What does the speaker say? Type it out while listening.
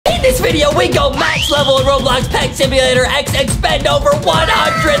In this video, we go max level in Roblox Pet Simulator X and spend over 100,000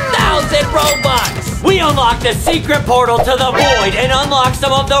 Robux. We unlock the secret portal to the void and unlock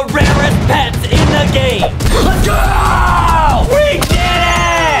some of the rarest pets in the game. Let's go! We did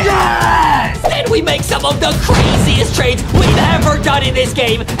it! Yes! And we make some of the craziest trades we've ever done in this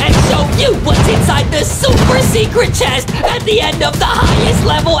game and show you what's inside the super secret chest at the end of the highest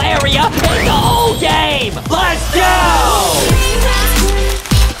level area in the whole game. Let's go!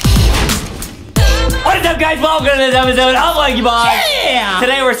 What is up, guys? Welcome to this episode of LankyBox. Yeah!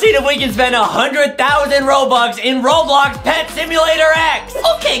 Today we're seeing if we can spend 100,000 Robux in Roblox Pet Simulator X.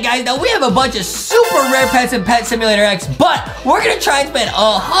 Okay, guys, now we have a bunch of super rare pets in Pet Simulator X, but we're gonna try and spend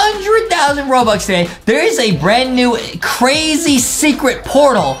 100,000 Robux today. There is a brand new crazy secret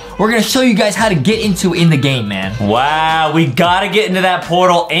portal we're gonna show you guys how to get into in the game, man. Wow, we gotta get into that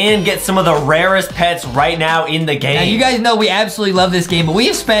portal and get some of the rarest pets right now in the game. Now, you guys know we absolutely love this game, but we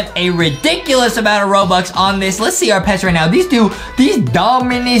have spent a ridiculous amount of Robux on this. Let's see our pets right now. These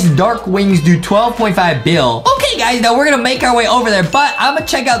Dominus Dark Wings do 12.5 bill. Okay, guys, now we're gonna make our way over there, but I'm gonna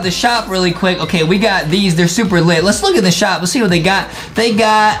check out the shop really quick. Okay, we got these. They're super lit. Let's look at the shop. Let's see what they got. They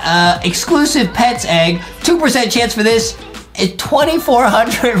got exclusive pets egg. 2% chance for this. It's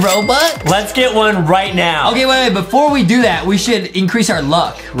 2,400 Robux. Let's get one right now. Okay, wait. Before we do that, we should increase our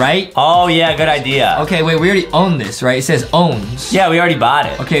luck, right? Oh, yeah, good idea. Okay, wait, we already own this, right? It says owns. Yeah, we already bought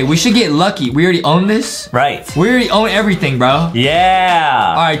it. Okay, we should get lucky. We already own this? Right. We already own everything, bro.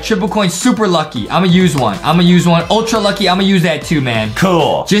 Yeah. All right, triple coin, super lucky. I'm gonna use one. Ultra lucky, I'm gonna use that too, man.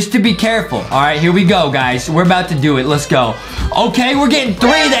 Cool. Just to be careful. All right, here we go, guys. We're about to do it. Let's go. Okay, we're getting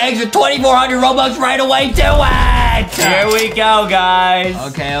 3 of the eggs with 2,400 Robux right away. Do it. Here we go, guys.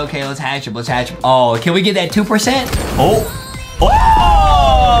 Okay, let's hatch them. Oh, can we get that 2%? Oh,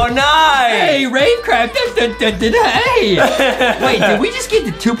 nice. Hey, Ravecraft. Hey. Wait, did we just get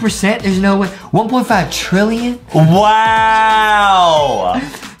the 2%? There's no way. 1.5 trillion? Wow.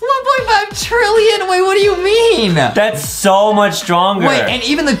 1.5 trillion? Wait, what do you mean? That's so much stronger. Wait, and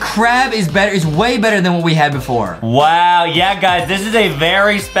even the crab is way better than what we had before. Wow, yeah, guys, this is a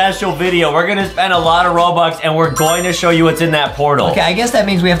very special video. We're gonna spend a lot of Robux and we're going to show you what's in that portal. Okay, I guess that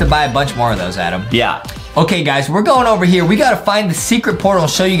means we have to buy a bunch more of those, Adam. Yeah. Okay, guys, we're going over here. We gotta find the secret portal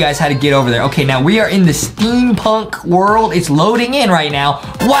and show you guys how to get over there. Okay, now we are in the steampunk world. It's loading in right now.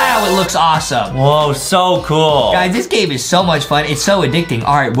 Wow, it looks awesome. Whoa, so cool. Guys, this game is so much fun. It's so addicting.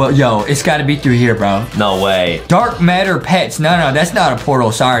 All right, well, yo, it's gotta be through here, bro. No way. Dark matter pets. No, that's not a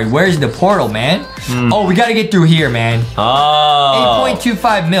portal. Sorry. Where's the portal, man? Oh, we gotta get through here, man. Oh.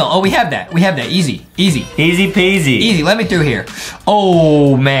 8.25 mil. Oh, we have that. Easy. Easy peasy. Easy, let me through here.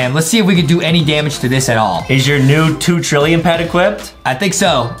 Oh, man, let's see if we can do any damage to this at all. Is your new 2 trillion pet equipped? I think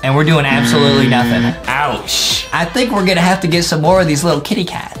so, and we're doing absolutely nothing. Ouch. I think we're gonna have to get some more of these little kitty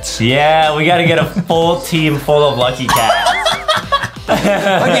cats. Yeah, we gotta get a full team full of lucky cats.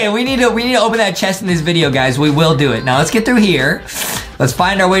 Okay, we need to open that chest in this video, guys. We will do it. Now, let's get through here. Let's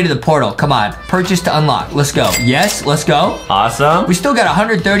find our way to the portal. Come on. Purchase to unlock. Let's go. Yes, let's go. Awesome. We still got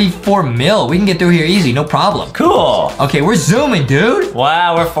 134 mil. We can get through here easy. No problem. Cool. Okay, we're zooming, dude.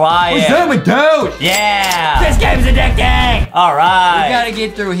 Wow, we're flying. We're zooming, dude. Yeah. This game's addicting. All right. We gotta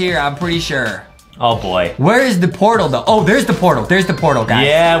get through here, I'm pretty sure. Oh, boy. Where is the portal, though? Oh, there's the portal. There's the portal, guys.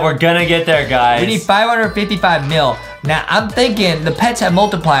 Yeah, we're gonna get there, guys. We need 555 mil. Now, I'm thinking the pets have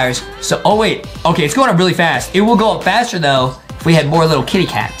multipliers. So, oh, wait. Okay, it's going up really fast. It will go up faster, though, if we had more little kitty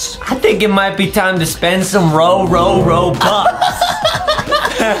cats. I think it might be time to spend some Robux.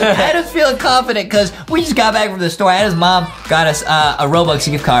 Adam's feeling confident because we just got back from the store. Adam's mom got us a Robux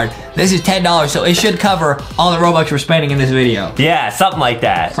gift card. This is $10, so it should cover all the Robux we're spending in this video. Yeah, something like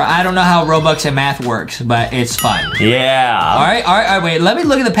that. I don't know how Robux and math works, but it's fun. Yeah. All right, wait. Let me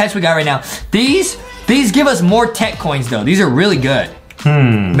look at the pets we got right now. These give us more tech coins, though. These are really good.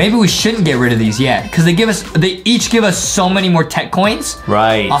 Maybe we shouldn't get rid of these yet, because they each give us so many more tech coins.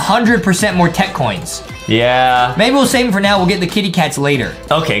 Right. 100% more tech coins. Yeah. Maybe we'll save them for now. We'll get the kitty cats later.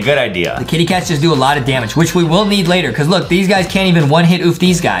 Okay, good idea. The kitty cats just do a lot of damage, which we will need later, because look, these guys can't even one-hit oof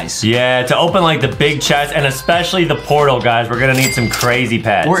these guys. Yeah, to open like the big chest, and especially the portal, guys, we're gonna need some crazy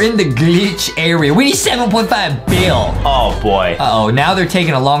pets. We're in the glitch area. We need 7.5 bill. Oh, boy. Uh-oh, now they're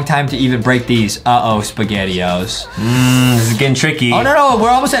taking a long time to even break these. Uh-oh, SpaghettiOs. This is getting tricky. Oh, no, we're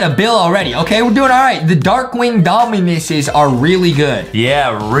almost at a bill already. Okay, we're doing all right. The Darkwing Dominuses are really good.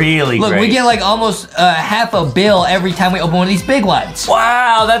 Yeah, really great. Look, we get like almost half a bill every time we open one of these big ones.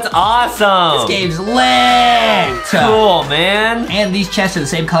 Wow, that's awesome. This game's lit. Cool, man. And these chests are the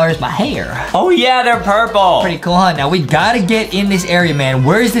same color as my hair. Oh yeah, they're purple. Pretty cool, huh? Now we gotta get in this area, man.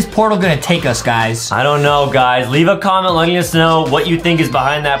 Where is this portal gonna take us, guys? I don't know, guys. Leave a comment letting us know what you think is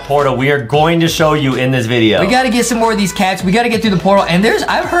behind that portal. We are going to show you in this video. We gotta get some more of these cats. We gotta get through the portal. And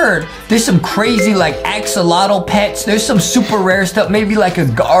I've heard there's some crazy like axolotl pets. There's some super rare stuff. Maybe like a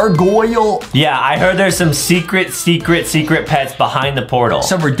gargoyle. Yeah, I heard there's some secret pets behind the portal.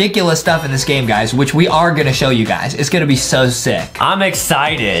 Some ridiculous stuff in this game, guys, which we are gonna show you guys. It's gonna be so sick. I'm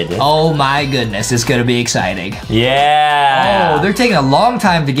excited. Oh my goodness, it's gonna be exciting. Yeah. Oh, they're taking a long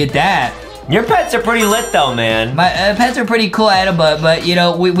time to get that. Your pets are pretty lit though, man. My pets are pretty cool, Adam, but you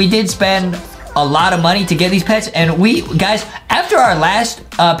know, we did spend a lot of money to get these pets, and guys, after our last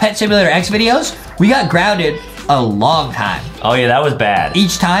Pet Simulator X videos, we got grounded a long time. Oh yeah, that was bad.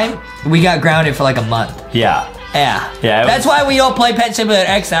 Each time, we got grounded for like a month. Yeah. Yeah. That's why we don't play Pet Simulator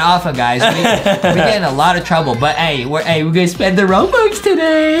X that often, guys. We get in a lot of trouble. But hey, we're gonna spend the Robux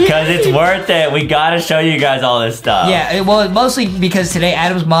today. Cause it's worth it. We gotta show you guys all this stuff. Yeah, well, mostly because today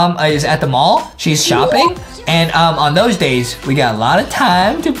Adam's mom is at the mall. She's shopping. And on those days, we got a lot of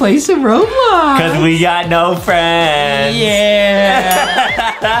time to play some Roblox. Cause we got no friends.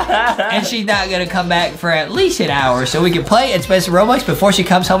 Yeah. And she's not gonna come back for at least an hour, so we can play and spend some Robux before she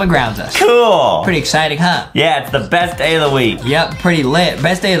comes home and grounds us. Cool. Pretty exciting, huh? Yeah, it's the best day of the week. Yep, pretty lit.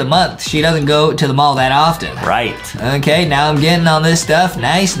 Best day of the month. She doesn't go to the mall that often. Right. Okay, now I'm getting on this stuff.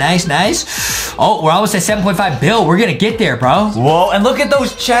 Nice, nice, nice. Oh, we're almost at 7.5 bill. We're gonna get there, bro. Whoa, and look at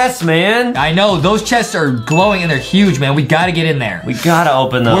those chests, man. I know, those chests are glowing and they're huge, man. We gotta get in there. We gotta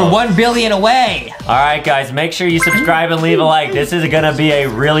open those. We're 1 billion away. All right, guys, make sure you subscribe and leave a like. This is gonna be a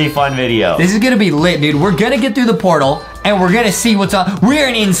really fun video. This is gonna be lit, dude. We're gonna get through the portal and we're gonna see what's on. We're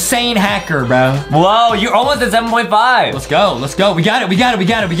an insane hacker, bro. Whoa, you're almost at 7.5. Let's go, let's go. We got it, we got it, we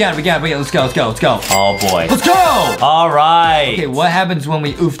got it, we got it, we got it. Let's go, let's go, let's go. Oh boy. Let's go! All right. Okay, what happens when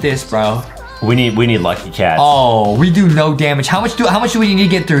we oof this, bro? We need lucky cats. Oh, we do no damage. How much do we need to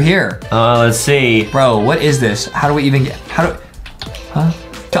get through here? Let's see. Bro, what is this? How do we even get, huh?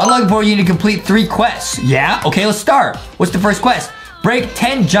 To unlock the portal, you need to complete 3 quests. Yeah? Okay, let's start. What's the first quest? Break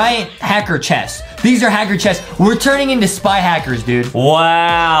 10 giant hacker chests. These are hacker chests. We're turning into spy hackers, dude.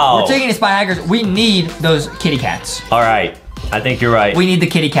 Wow. We're turning into spy hackers. We need those kitty cats. All right. I think you're right. We need the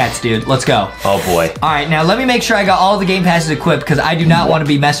kitty cats, dude. Let's go. Oh, boy. All right, now let me make sure I got all the game passes equipped because I do not want to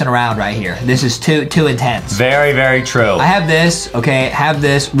be messing around right here. This is too intense. Very, very true. I have this, okay, have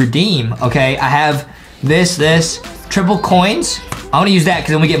this, redeem, okay, I have this, triple coins. I want to use that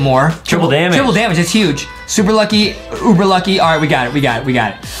because then we get more. Triple damage. Triple damage, it's huge. Super lucky, uber lucky. All right, we got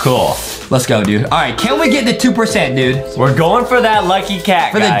it. Cool. Let's go, dude. All right, can we get the 2%, dude? We're going for that lucky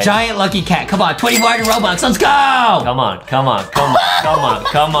cat, guys. The giant lucky cat. Come on, 2400 Robux, let's go! Come on.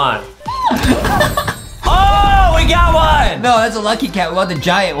 Oh, we got one! No, that's a lucky cat. We want the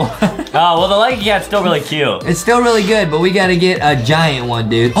giant one. Oh, well, the lucky cat's still really cute. It's still really good, but we got to get a giant one,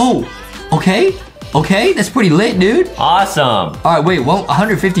 dude. Oh, okay. Okay, that's pretty lit, dude. Awesome. All right, wait,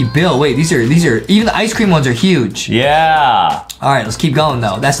 150 bill. Wait, these are, even the ice cream ones are huge. Yeah. All right, let's keep going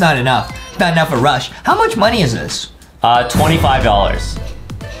though. That's not enough. It's not enough for Rush. How much money is this?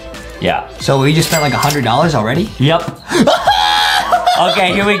 $25. Yeah. So we just spent like $100 already? Yep.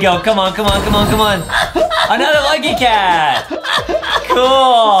 Okay, here we go. Come on. Another lucky cat.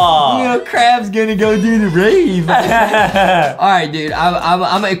 Cool. You know, Crab's gonna go do the rave. All right, dude. I'm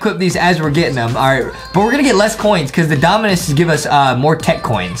gonna equip these as we're getting them. All right, but we're gonna get less coins because the Dominus give us more tech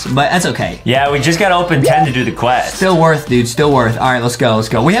coins, but that's okay. Yeah, we just gotta open 10 to do the quest. Still worth, dude. Still worth. All right, let's go.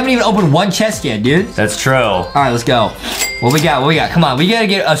 We haven't even opened 1 chest yet, dude. That's true. All right, let's go. What we got? Come on, we gotta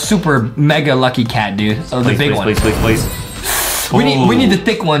get a super mega lucky cat, dude. Oh, the big one. Please. We need the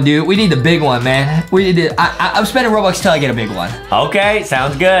thick one, dude. We need the big one, man. I'm spending Robux till I get a big one. Okay,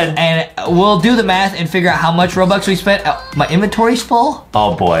 sounds good. And we'll do the math and figure out how much Robux we spent. My inventory's full?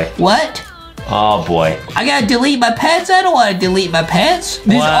 Oh, boy. What? Oh, boy. I gotta delete my pets? I don't want to delete my pets.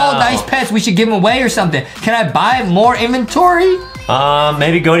 These are all nice pets. We should give them away or something. Can I buy more inventory?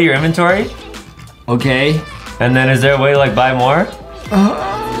 Maybe go to your inventory. Okay. And then is there a way to, like, buy more?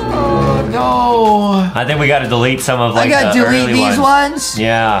 No. I think we gotta delete some of, like, I gotta delete these ones?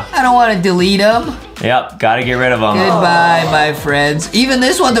 Yeah. I don't want to delete them. Yep, gotta get rid of them. Goodbye, my friends. Even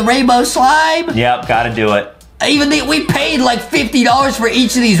this one, the rainbow slime? Yep, gotta do it. We paid like $50 for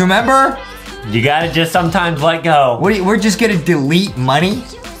each of these, remember? You gotta just sometimes let go. We're just gonna delete money?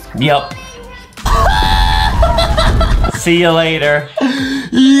 Yep. See you later.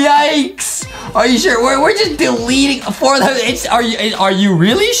 Yikes. Are you sure? We're just deleting are you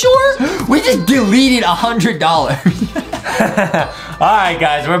really sure? We just deleted $100. All right,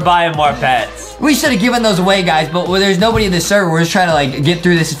 guys, we're buying more pets. We should have given those away, guys, but there's nobody in the server. We're just trying to like get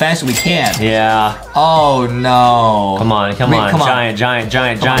through this as fast as we can. Yeah. Oh no. Come on. Giant.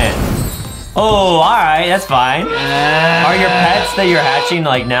 Oh, all right, that's fine. Are your pets that you're hatching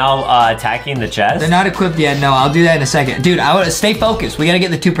like now attacking the chest? They're not equipped yet. No, I'll do that in a second. Dude, I want to stay focused. We got to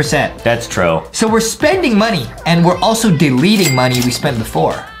get the 2%. That's true. So we're spending money and we're also deleting money we spent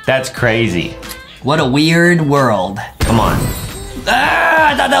before. That's crazy. What a weird world. Come on.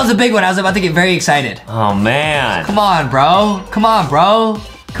 I thought that was a big one. I was about to get very excited. Oh, man. Come on, bro.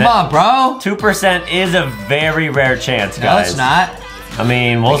 2% is a very rare chance, guys. No, it's not. I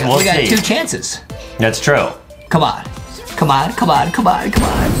mean, we'll see. We got 2 chances. That's true. Come on.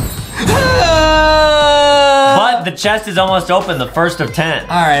 But the chest is almost open, the first of 10. All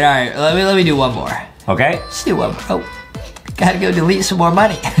right. Let me do one more. Okay. Let's do one more. Oh, gotta go delete some more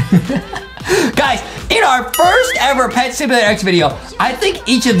money. Guys, in our first ever Pet Simulator X video, I think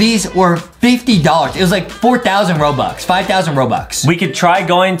each of these were $50. It was like 4,000 Robux, 5,000 Robux. We could try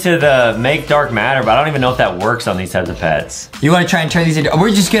going to the make dark matter, but I don't even know if that works on these types of pets. You want to try and turn these into...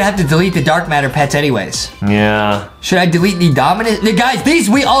 We're just gonna have to delete the dark matter pets anyways. Yeah. Should I delete the dominant... Guys, these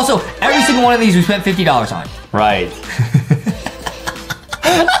we also... Every single one of these we spent $50 on. Right.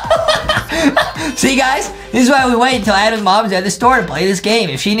 See, guys? This is why we wait until Adam's mom's at the store to play this game.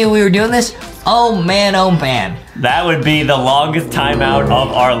 If she knew we were doing this, oh man, oh man. That would be the longest timeout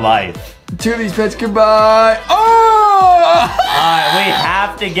of our life. 2 of these pets, goodbye. Oh! Alright, we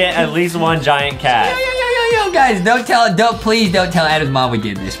have to get at least 1 giant cat. Yo, guys, please don't tell Adam's mom we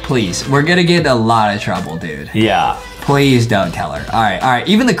did this, please. We're gonna get in a lot of trouble, dude. Yeah. Please don't tell her. All right.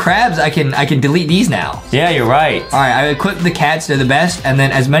 Even the crabs, I can delete these now. Yeah, you're right. All right, I equipped the cats. They're the best, and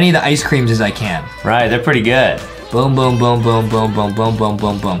then as many of the ice creams as I can. Right, they're pretty good. Boom. Should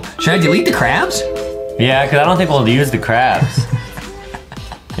I delete the crabs? Yeah, because I don't think we'll use the crabs.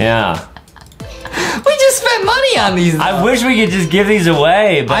 Yeah. We just spent money on these, though. I wish we could just give these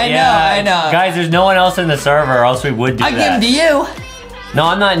away, but I know. Guys, there's no one else in the server, or else we would do that. I give them to you. No,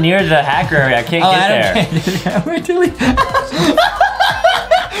 I'm not near the hacker area. I can't get there. We're deleting.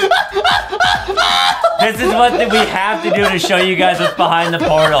 This is what we have to do to show you guys what's behind the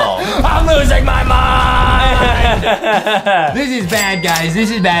portal. I'm losing my mind. This is bad, guys.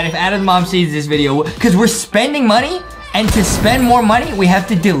 This is bad. If Adam's mom sees this video, because we're spending money, and to spend more money, we have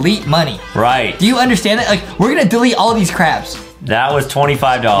to delete money. Right. Do you understand that? Like, we're gonna delete all these crabs. That was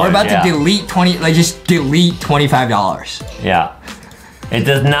 $25. We're about to delete just delete $25. Yeah. It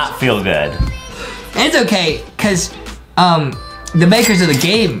does not feel good. It's okay, because the makers of the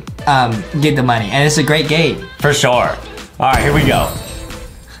game get the money, and it's a great game. For sure. All right, here we go.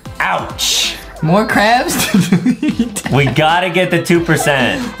 Ouch. More crabs to delete. We gotta get the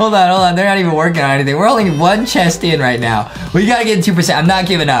 2%. Hold on. They're not even working on anything. We're only 1 chest in right now. We gotta get 2%. I'm not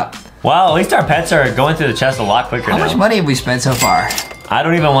giving up. Well, at least our pets are going through the chest a lot quicker now. How much money have we spent so far? I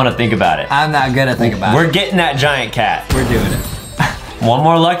don't even want to think about it. I'm not gonna think about it. We're getting that giant cat. We're doing it. 1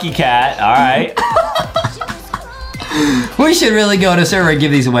 more lucky cat. All right. We should really go to a server and give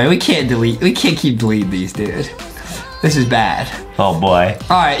these away. We can't keep deleting these, dude. This is bad. Oh boy.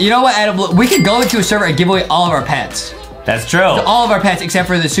 All right, you know what, Adam? We could go into a server and give away all of our pets. That's true. So all of our pets except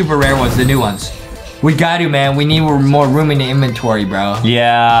for the super rare ones, the new ones. We got to, man. We need more room in the inventory, bro.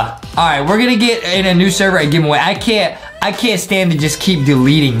 Yeah. All right, we're gonna get in a new server and give them away. I can't stand to just keep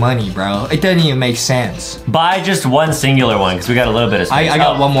deleting money, bro. It doesn't even make sense. Buy just 1 singular one, because we got a little bit of space. I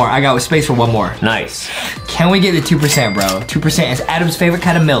got 1 more. I got space for 1 more. Nice. Can we get the 2%, bro? 2% is Adam's favorite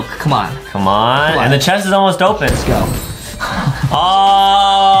kind of milk. Come on. Come on. And the chest is almost open. Let's go.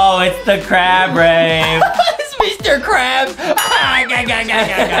 Oh, it's the crab rave. It's Mr. Krab.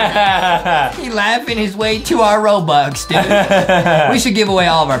 He laughing his way to our Robux, dude. We should give away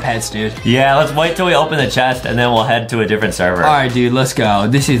all of our pets, dude. Yeah, let's wait till we open the chest and then we'll head to a different server. All right, dude, let's go.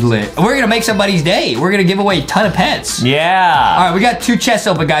 This is lit. We're gonna make somebody's day. We're gonna give away a ton of pets. Yeah. All right, we got 2 chests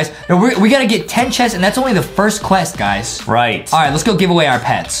open, guys. Now we gotta get 10 chests, and that's only the first quest, guys. Right. All right, let's go give away our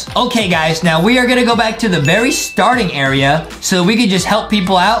pets. Okay, guys, now we are gonna go back to the very starting area so we can just help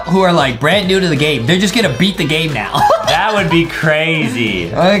people out who are like brand new to the game. They're just gonna beat the game now. now. That would be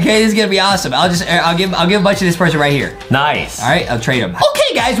crazy. Okay, this is gonna be awesome. I'll give a bunch to this person right here. Nice. All right, I'll trade him.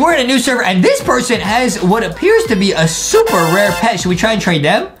 Okay, guys, we're in a new server, and this person has what appears to be a super rare pet. Should we try and trade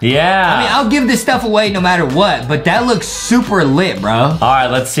them? Yeah. I mean, I'll give this stuff away no matter what, but that looks super lit, bro. All right,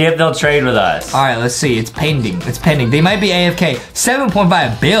 let's see if they'll trade with us. All right, let's see. It's pending. It's pending. They might be AFK.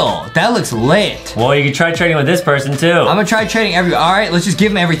 7.5 bill. That looks lit. Well, you can try trading with this person too. I'm gonna try trading All right, let's just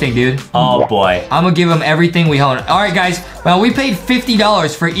give him everything, dude. Oh boy. I'm gonna give him everything we own. All right, guys. Well, we paid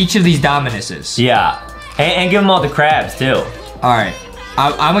 $50 for each of these Dominuses. Yeah, and give them all the crabs too. All right.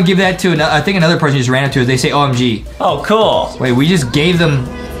 I'm gonna give that to another. I think another person just ran up to it. They say OMG. Oh, cool. Wait, we just gave them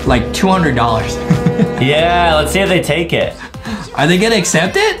like $200. Yeah, let's see if they take it. Are they gonna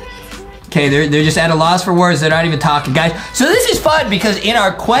accept it? Okay, they're just at a loss for words. They're not even talking, guys. So this is fun because in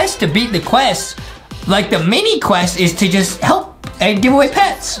our quest to beat the quests, like the mini quest is to just help and give away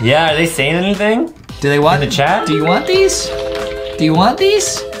pets. Yeah, are they saying anything? Do they want in the chat? Do you want these? Do you want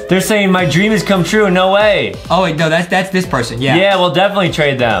these? They're saying my dream has come true. No way. Oh wait, no, that's this person. Yeah. Yeah, we'll definitely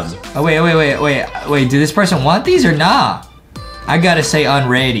trade them. Oh wait. Do this person want these or nah? I gotta say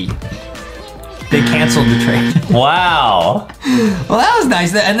unready. They canceled the trade. Wow. Well, that was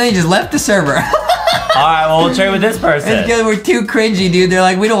nice. And then they just left the server. All right, well, we'll trade with this person. It's because we're too cringy, dude. They're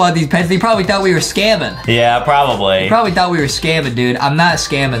like, we don't want these pets. They probably thought we were scamming. Yeah, probably. They probably thought we were scamming, dude. I'm not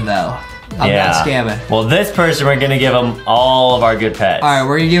scamming, though. I'm not scamming. Well, this person, we're going to give them all of our good pets. All right,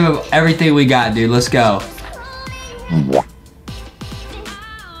 we're going to give them everything we got, dude. Let's go.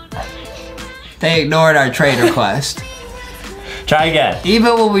 They ignored our trade request. Try again.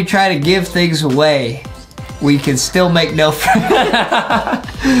 Even when we try to give things away, we can still make no friends.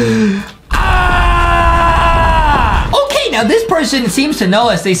 Okay, now this person seems to know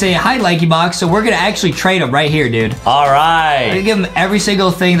us. They say, hi, LankyBox, so we're gonna actually trade them right here, dude. All right. We're gonna give them every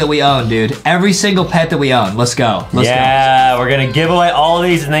single thing that we own, dude. Every single pet that we own. Let's go. Let's go. We're gonna give away all of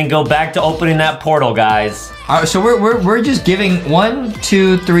these and then go back to opening that portal, guys. All right, so we're just giving 1,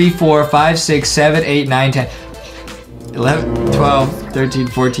 2, 3, 4, 5, 6, 7, 8, 9, 10. 11, 12, 13,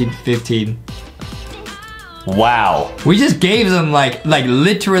 14, 15. Wow. We just gave them like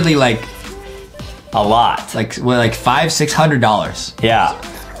literally like a lot. Like $500-600. Yeah.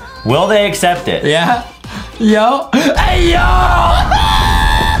 Will they accept it? Yeah. Yo. Hey yo.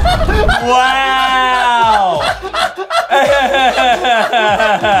 Wow.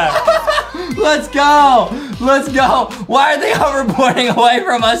 Let's go. Let's go. Why are they hoverboarding away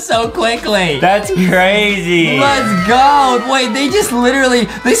from us so quickly? That's crazy. Let's go. Wait, they just literally,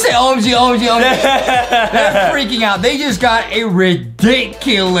 they say OMG, OMG, OMG. They're freaking out. They just got a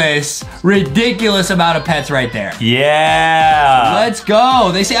ridiculous amount of pets right there. Yeah. Let's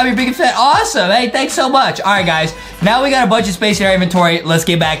go. They say I'm your biggest fan. Awesome. Hey, thanks so much. All right, guys. Now we got a bunch of space in our inventory. Let's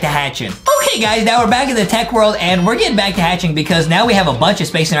get back to hatching. Okay, guys. Now we're back in the tech world, and we're getting back to hatching because now we have a bunch of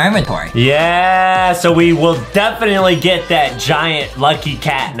space in our inventory. Yeah, so we will definitely get that giant lucky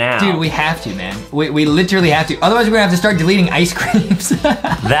cat now. Dude, we have to, man. We literally have to. Otherwise, we're gonna have to start deleting ice creams.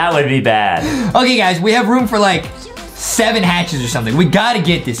 That would be bad. Okay, guys, we have room for like 7 hatches or something. We gotta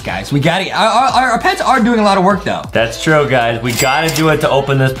get this, guys. We gotta. Our pets are doing a lot of work, though. That's true, guys. We gotta do it to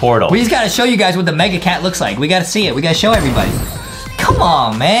open this portal. We just gotta show you guys what the mega cat looks like. We gotta see it. We gotta show everybody. Come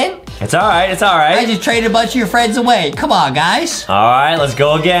on, man. It's all right. It's all right. I just traded a bunch of your friends away. Come on, guys. All right, let's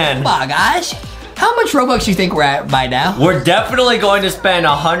go again. Come on, guys. How much Robux do you think we're at by now? We're definitely going to spend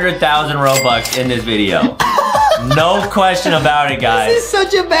 100,000 Robux in this video. No question about it, guys. This is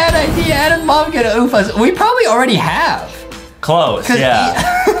such a bad idea. Adam's mom gonna oof us. We probably already have. Close, yeah.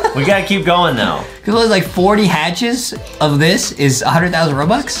 We gotta keep going, though. Because it was like 40 hatches of this is 100,000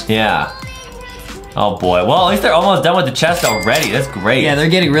 Robux? Yeah. Oh boy, well at least they're almost done with the chest already. That's great. Yeah, they're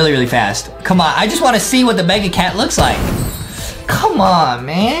getting really, really fast. Come on, I just want to see what the mega cat looks like. Come on,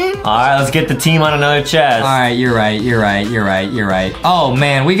 man. All right, let's get the team on another chest. All right, you're right. Oh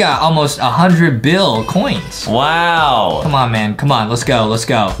man, we got almost 100 bill coins. Wow. Come on, man, come on, let's go.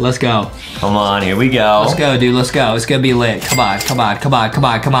 Come on, here we go. Let's go, dude, let's go. It's gonna be lit. Come on. I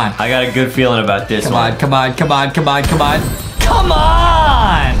got a good feeling about this one. Come on. Come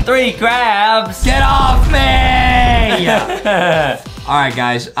on! 3 crabs! Get off me! All right,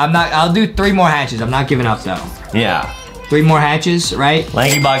 guys. I'll do 3 more hatches. I'm not giving up, though. Yeah. 3 more hatches, right?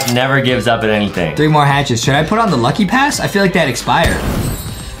 LankyBox never gives up at anything. 3 more hatches. Should I put on the Lucky Pass? I feel like that expired.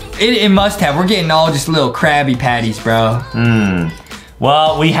 It must have. We're getting all just little Krabby Patties, bro.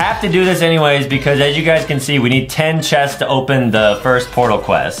 Well, we have to do this anyways because as you guys can see, we need 10 chests to open the first portal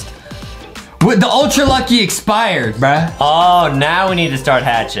quest. The Ultra Lucky expired, bruh. Oh, now we need to start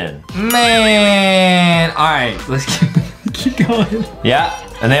hatching. Man. All right, let's keep going. Yeah.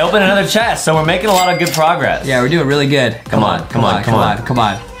 And they opened another chest, so we're making a lot of good progress. Yeah, we're doing really good. Come on.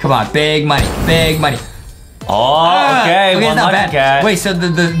 Big money, big money. Oh, okay, one lucky cat. Wait, so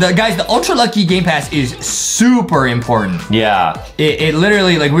the guys, the ultra lucky game pass is super important. Yeah. It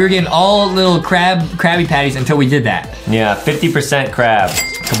literally, like, we were getting all little Krabby Patties until we did that. Yeah, 50% crab.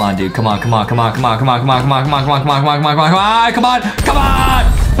 Come on, dude. Come on.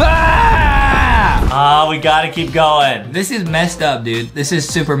 Ah, we gotta keep going. This is messed up, dude. This is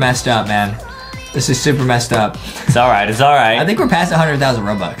super messed up, man. This is super messed up. It's all right. I think we're past 100,000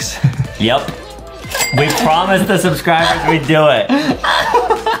 Robux. Yep. We promised the subscribers we'd do it.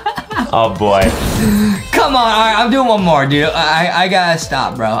 Oh boy. Come on, all right, I'm doing one more, dude. I gotta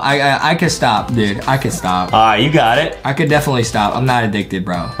stop, bro. I could stop, dude. I could stop. All right, you got it. I could definitely stop. I'm not addicted,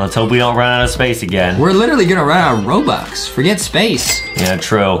 bro. Let's hope we don't run out of space again. We're literally gonna run out of Robux. Forget space. Yeah,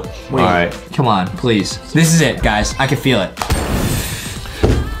 true. Wait, all right. Come on, please. This is it, guys. I can feel it.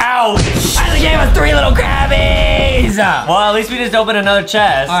 Ouch! I only gave us 3 little Krabbies! Well, at least we just opened another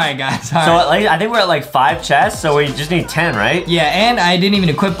chest. All right, guys. So at least, I think we're at like 5 chests, so we just need 10, right? Yeah, and I didn't even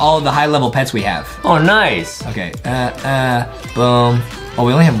equip all of the high-level pets we have. Oh, nice. Okay, boom. Oh,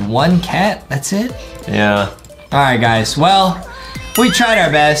 we only have 1 cat? That's it? Yeah. All right, guys. Well, we tried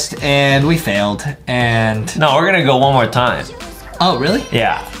our best, and we failed, and... No, we're gonna go one more time. Oh, really?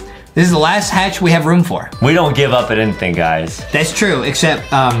 Yeah. This is the last hatch we have room for. We don't give up at anything, guys. That's true, except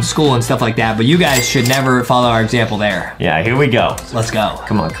school and stuff like that, but you guys should never follow our example there. Yeah, here we go. Let's go.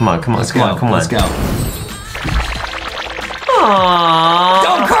 Come on. Let's go. Let's go. Aww.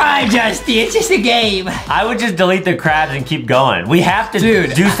 Don't cry, Justy. It's just a game. I would just delete the crabs and keep going. We have to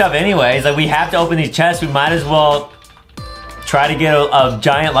do stuff anyways. Like, we have to open these chests. We might as well try to get a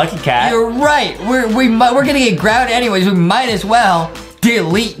giant lucky cat. You're right. We're gonna get grounded anyways. We might as well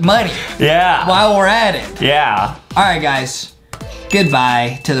delete money. Yeah. While we're at it. Yeah. All right, guys.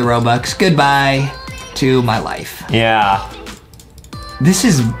 Goodbye to the Robux. Goodbye to my life. Yeah. This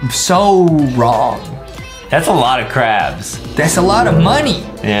is so wrong. That's a lot of crabs. That's a lot of money.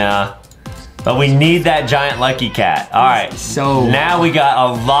 Yeah. But we need that giant lucky cat. All right. So now we got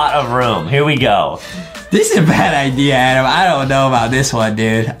a lot of room. Here we go. This is a bad idea, Adam. I don't know about this one,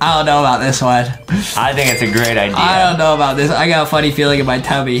 dude. I don't know about this one. I think it's a great idea. I don't know about this. I got a funny feeling in my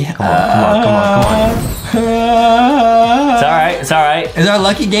tummy. Come on. It's all right. Is our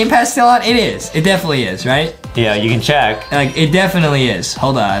lucky game pass still on? It is. It definitely is, right? Yeah, you can check. Like, it definitely is.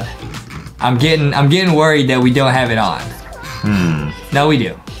 Hold on. I'm getting worried that we don't have it on. No, we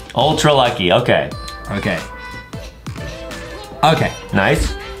do. Ultra lucky. Okay. Okay.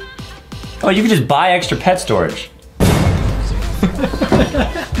 Nice. Oh, you can just buy extra pet storage.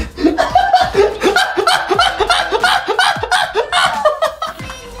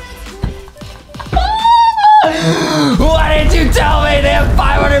 Why didn't you tell me they have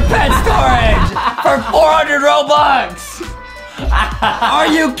 500 pet storage for 400 Robux? Are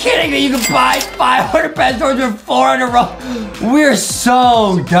you kidding me? You can buy 500 pet storage for 400 Robux? We're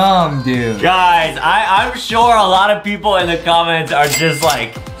so dumb, dude. Guys, I'm sure a lot of people in the comments are just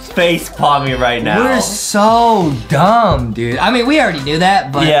like face palming right now. We're so dumb, dude. I mean, we already knew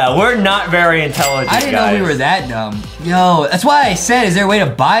that, but... Yeah, we're not very intelligent, I didn't know we were that dumb. Yo, that's why I said, is there a way to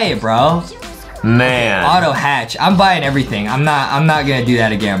buy it, bro? Man. Auto hatch. I'm buying everything. I'm not gonna do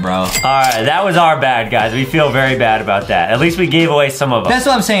that again, bro. Alright, that was our bad, guys. We feel very bad about that. At least we gave away some of them. That's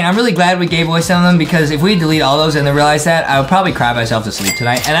what I'm saying. I'm really glad we gave away some of them, because if we delete all those and then realize that, I would probably cry myself to sleep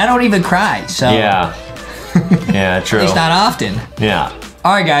tonight. And I don't even cry, so... Yeah. Yeah, true. At least not often. Yeah.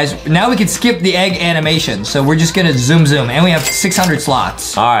 Alright, guys. Now we can skip the egg animation. So we're just gonna zoom. And we have 600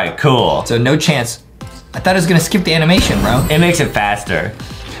 slots. Alright, cool. So no chance. I thought it was gonna skip the animation, bro. It makes it faster.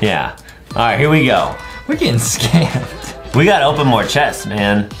 Yeah. Alright, here we go. We're getting scammed. We gotta open more chests,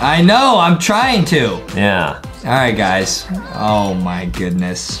 man. I know, I'm trying to. Yeah. Alright, guys. Oh my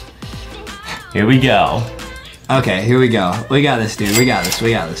goodness. Here we go. Okay, here we go. We got this, dude. We got this. Nice.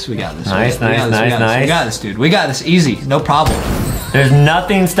 We got this, dude. We got this, easy. No problem. There's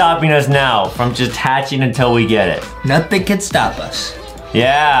nothing stopping us now from just hatching until we get it. Nothing can stop us.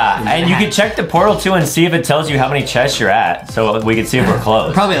 Yeah, and you can check the portal too and see if it tells you how many chests you're at, so we can see if we're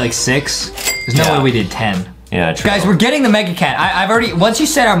close. Probably like 6. There's no way we did 10. Yeah, true. Guys, we're getting the Mega Cat. I've already, once you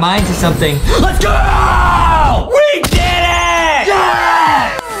set our mind to something, let's go! We did it!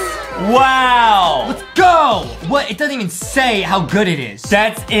 Yes! Wow! Let's go! What? It doesn't even say how good it is.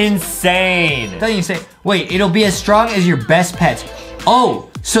 That's insane. It doesn't even say, wait, it'll be as strong as your best pets. Oh,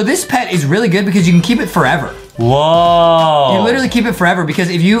 so this pet is really good because you can keep it forever. Whoa. You literally keep it forever because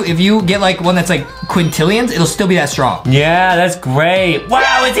if you get like one that's like quintillions, it'll still be that strong. Yeah, that's great.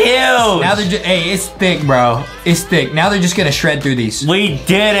 Wow, it's huge. Now they're just, hey, it's thick, bro. It's thick. Now they're just gonna shred through these. We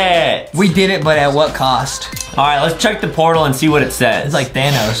did it. We did it, but at what cost? All right, let's check the portal and see what it says. It's like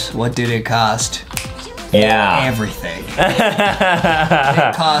Thanos. What did it cost? Yeah. Everything.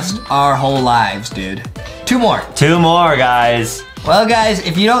 It cost our whole lives, dude. 2 more. 2 more, guys. Well, guys,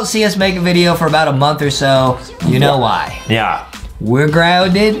 if you don't see us make a video for about a month or so, you know why. Yeah. We're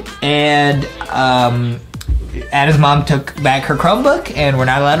grounded, and Adam's mom took back her Chromebook, and we're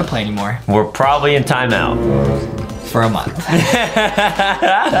not allowed to play anymore. We're probably in timeout. For a month.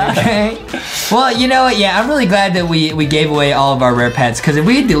 Okay. Well, you know what? Yeah, I'm really glad that we gave away all of our rare pets, because if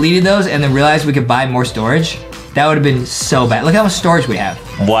we had deleted those and then realized we could buy more storage, that would have been so bad. Look how much storage we have.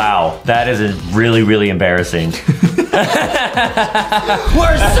 Wow, that is really, really embarrassing. We're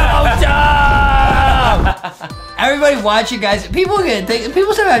so dumb! Everybody watching, guys. People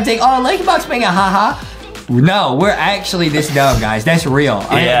sometimes think, oh, LankyBox being a haha. No, we're actually this dumb, guys. That's real.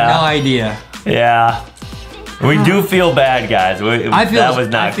 I have no idea. Yeah. We do feel bad, guys. That was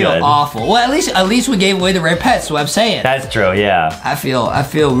not good. I feel awful. Well, at least we gave away the rare pets, so I'm saying. That's true, yeah. I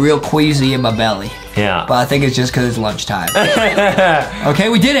feel real queasy in my belly. Yeah. But I think it's just because it's lunchtime. Okay,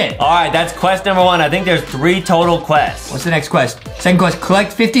 we did it. All right, that's quest number 1. I think there's 3 total quests. What's the next quest? Second quest,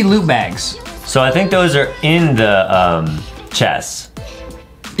 collect 50 loot bags. So I think those are in the chests.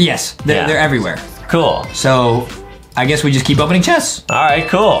 Yes, they're everywhere. Cool. So I guess we just keep opening chests. All right,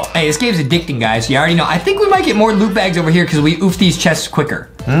 cool. Hey, this game's addicting, guys. You already know. I think we might get more loot bags over here because we oof these chests quicker.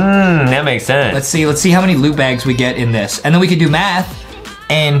 That makes sense. Let's see how many loot bags we get in this. And then we can do math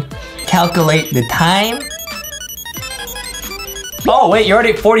and calculate the time. Oh, wait, you're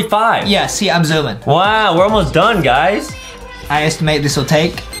already at 45. Yeah, see, I'm zooming. Wow, we're almost done, guys. I estimate this will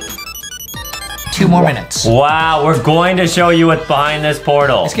take 2 more minutes. Wow, we're going to show you what's behind this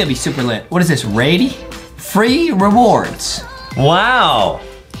portal. It's gonna be super lit. What is this, Rady? Free rewards. Wow,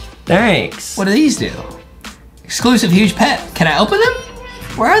 thanks. What do these do? Exclusive huge pet. Can I open them?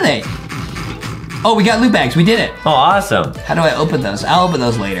 Where are they? Oh, we got loot bags. We did it. Oh, awesome. How do I open those? I'll open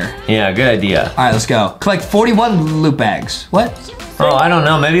those later. Yeah, good idea. All right, let's go. Collect 41 loot bags. What? Oh, I don't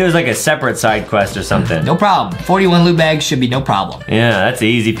know. Maybe it was like a separate side quest or something. No problem. 41 loot bags should be no problem. Yeah, that's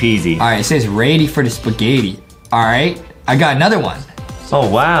easy peasy. All right, it says ready for the spaghetti. All right, I got another one. Oh,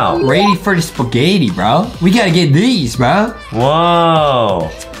 wow. Ready for the spaghetti, bro. We gotta get these, bro.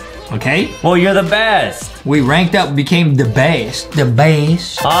 Whoa. Okay. Well, you're the best. We ranked up, became the best. The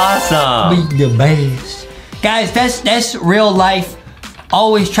best. Awesome. Be the best. Guys, that's real life.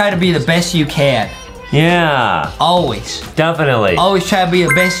 Always try to be the best you can. Yeah. Always. Definitely. Always try to be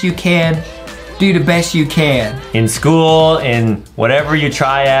the best you can. Do the best you can. In school, in whatever you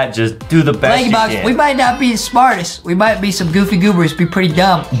try at, just do the best you can. We might not be the smartest. We might be some goofy goobers, be pretty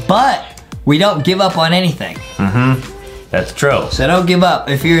dumb, but we don't give up on anything. That's true. So don't give up.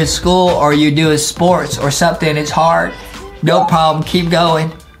 If you're in school or you're doing sports or something, it's hard. No problem, keep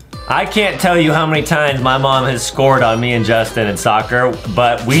going. I can't tell you how many times my mom has scored on me and Justin in soccer,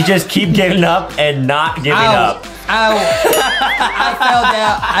 but we just keep giving up and not giving up. Ow. I fell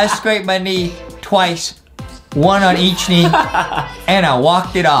down. I scraped my knee twice. 1 on each knee, and I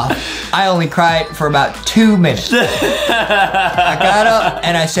walked it off. I only cried for about 2 minutes. I got up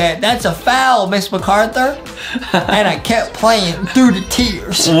and I said, "That's a foul, Miss MacArthur." And I kept playing through the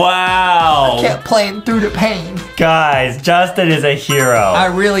tears. Wow. I kept playing through the pain. Guys, Justin is a hero. I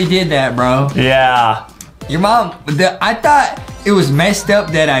really did that, bro. Yeah. Your mom, I thought it was messed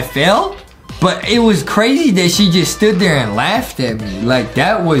up that I fell. But it was crazy that she just stood there and laughed at me. Like,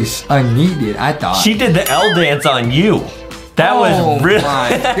 that was unneeded, I thought. She did the L dance on you. That was really... Oh my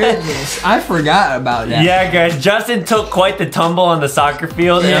goodness, I forgot about that. Yeah, guys, Justin took quite the tumble on the soccer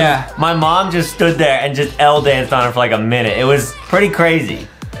field. Yeah. And my mom just stood there and just L danced on her for like a minute. It was pretty crazy.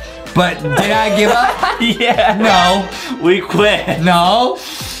 But did I give up? Yeah. No. We quit. No.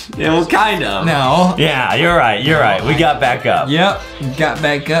 Yeah, well, kind of. No. Yeah, you're right. You're right. We got back up. Yep, got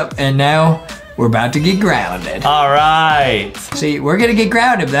back up, and now we're about to get grounded. All right. See, we're gonna get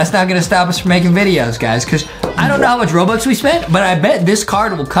grounded, but that's not gonna stop us from making videos, guys, because I don't know how much Robux we spent, but I bet this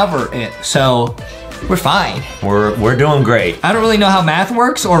card will cover it, so we're fine. We're doing great. I don't really know how math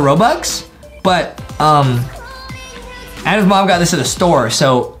works or Robux, but Adam's mom got this at a store,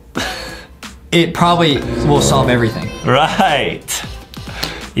 so it probably will solve everything. Right.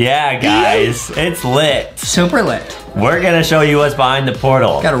 Yeah, guys, it's lit. Super lit. we're gonna show you what's behind the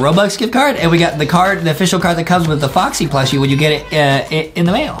portal. Got a Roblox gift card, and we got the card, the official card that comes with the Foxy plushie when you get it in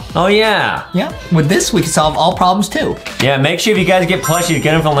the mail. Oh yeah. Yeah. With this, we can solve all problems too. Yeah, make sure if you guys get plushies,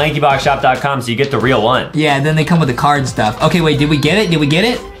 get them from LankyBoxShop.com so you get the real one. Yeah, then they come with the card stuff. Okay, wait, did we get it? Did we get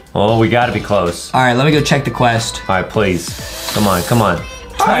it? Oh, we gotta be close. All right, let me go check the quest. All right, please. Come on, come on.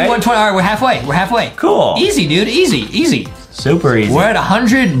 2120. All right, we're halfway. We're halfway. Cool. Easy, dude. Easy, easy. Super easy. We're at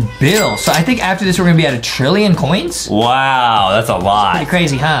 100 bills. So I think after this, we're gonna be at 1 trillion coins. Wow, that's a lot. Pretty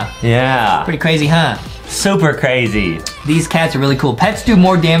crazy, huh? Yeah. Pretty crazy, huh? Super crazy. These cats are really cool. Pets do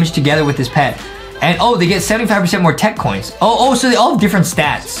more damage together with this pet. And oh, they get 75% more tech coins. Oh, so they all have different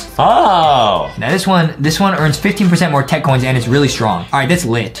stats. Oh. Now this one earns 15% more tech coins and it's really strong. All right, that's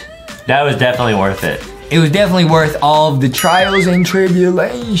lit. That was definitely worth it. It was definitely worth all of the trials and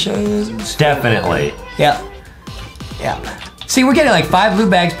tribulations. Definitely. Yeah. Yeah. See, we're getting like 5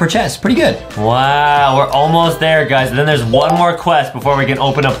 loot bags per chest. Pretty good. Wow, we're almost there, guys. And then there's one more quest before we can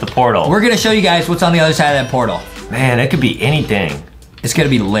open up the portal. We're gonna show you guys what's on the other side of that portal. Man, it could be anything. It's gonna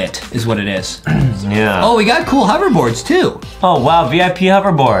be lit, is what it is. Yeah. Oh, we got cool hoverboards too. Oh, wow, VIP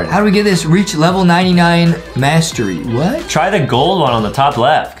hoverboard. How do we get this? Reach level 99 mastery. What? Try the gold one on the top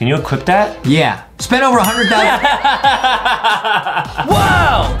left. Can you equip that? Yeah. Spend over 100,000.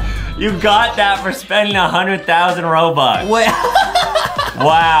 Whoa! You got that for spending 100,000 Robux. What?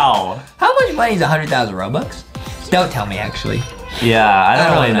 Wow. How much money is 100,000 Robux? Don't tell me, actually. Yeah, I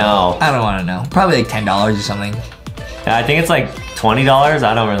don't really know. I don't want to know. Probably like $10 or something. Yeah, I think it's like $20.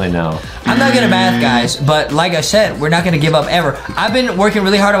 I don't really know. I'm not good at math, guys, but like I said, we're not gonna give up ever. I've been working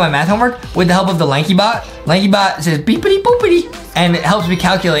really hard on my math homework with the help of the LankyBot. LankyBot says beepity boopity, and it helps me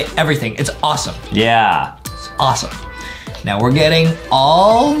calculate everything. It's awesome. Yeah. It's awesome. Now we're getting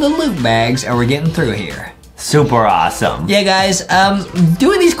all the loot bags, and we're getting through here. Super awesome. Yeah, guys,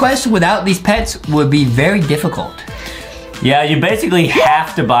 doing these quests without these pets would be very difficult. Yeah, you basically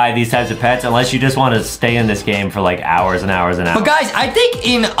have to buy these types of pets unless you just want to stay in this game for like hours and hours and hours. But guys, I think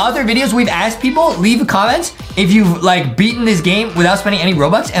in other videos we've asked people, leave comments if you've like beaten this game without spending any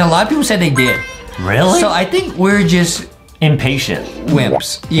Robux, and a lot of people said they did. Really? So I think we're just impatient.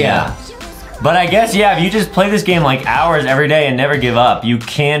 Wimps. Yeah. But I guess, yeah, if you just play this game like hours every day and never give up, you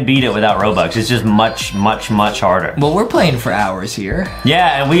can beat it without Robux. It's just much, much, much harder. Well, we're playing for hours here.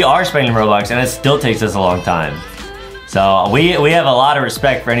 Yeah, and we are spending Robux, and it still takes us a long time. So we have a lot of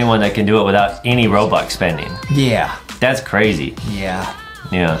respect for anyone that can do it without any Robux spending. Yeah. That's crazy. Yeah.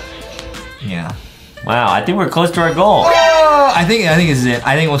 Yeah. Yeah. Wow, I think we're close to our goal. Oh, I think this is it.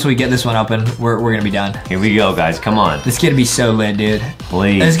 I think once we get this one open, we're gonna be done. Here we go, guys. Come on. This is gonna be so lit, dude.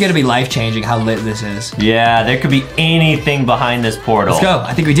 Please. It's gonna be life-changing how lit this is. Yeah, there could be anything behind this portal. Let's go.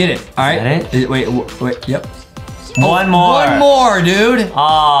 I think we did it. All right. Is that it? Wait. Yep. One more. One more, dude. Oh.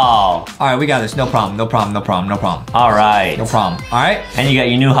 All right, we got this. No problem. No problem. No problem. No problem. All right. No problem. All right. And you got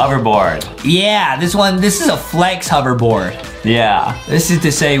your new hoverboard. Yeah, this is a flex hoverboard. Yeah. This is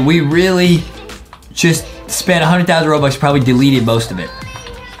to say we really just spent 100,000 Robux, probably deleted most of it.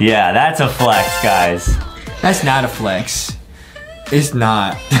 Yeah, that's a flex, guys. That's not a flex. It's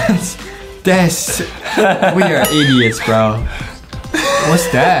not. That's we are idiots, bro. What's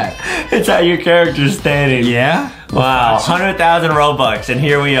that? It's how your character's standing. Yeah? Wow, 100,000 Robux, and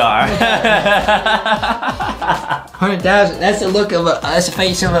here we are. 100,000. That's the look of that's the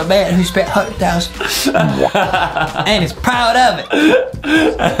face of a man who spent 100,000, and is proud of it.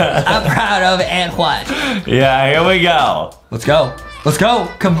 I'm proud of it, and what? Yeah, here we go. Let's go. Let's go.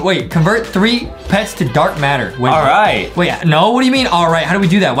 Convert 3 pets to dark matter. Wait, all right. Wait, no. What do you mean? All right. How do we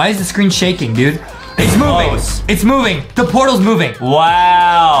do that? Why is the screen shaking, dude? It's moving. Close. It's moving. The portal's moving.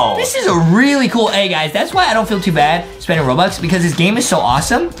 Wow. This is a really cool. Hey guys, that's why I don't feel too bad spending Robux, because this game is so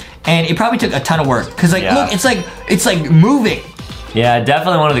awesome, and it probably took a ton of work. Cause like, look, it's like moving. Yeah,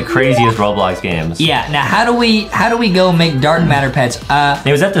 definitely one of the craziest Roblox games. Yeah. Now, how do we go make dark matter pets?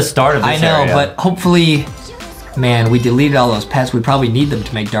 It was at the start of this area. but hopefully, man, we deleted all those pets. We probably need them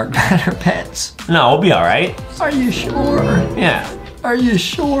to make dark matter pets. No, we'll be all right. Are you sure? Yeah. Are you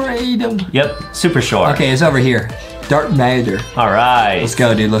sure, Adam? Yep, super sure. Okay, it's over here. Dark matter. All right. Let's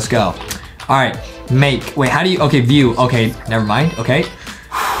go, dude. Let's go. All right. Make. Wait, how do you? Okay, view. Okay, never mind. Okay.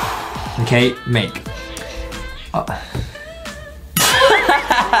 Okay, make.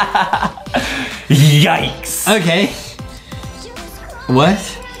 Yikes. Okay. What?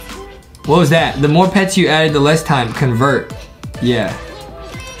 What was that? The more pets you added, the less time. Convert. Yeah.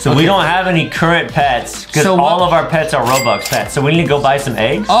 So we don't have any current pets because all of our pets are Robux pets. So we need to go buy some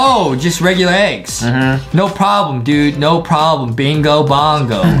eggs? Oh, just regular eggs. No problem, dude. No problem. Bingo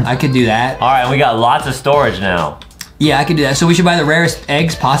bongo. I could do that. All right, we got lots of storage now. Yeah, I could do that. So we should buy the rarest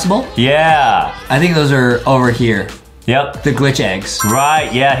eggs possible? Yeah. I think those are over here. Yep. The glitch eggs.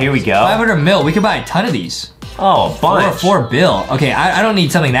 Right, yeah, here we go. 500 mil, we could buy a ton of these. Oh, a bunch. 4 bill. Okay, I don't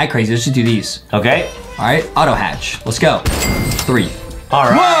need something that crazy. Let's just do these. Okay. All right, auto hatch. Let's go. 3. All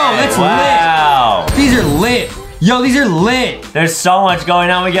right. Whoa, that's lit. These are lit. Yo, these are lit. There's so much going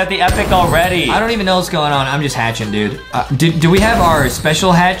on. We got the epic already. I don't even know what's going on. I'm just hatching, dude. Do we have our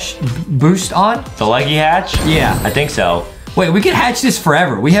special hatch boost on? The leggy hatch? Yeah. I think so. Wait, we could hatch this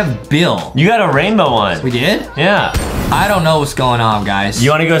forever. We have Bill. You got a rainbow one. We did? Yeah. I don't know what's going on, guys.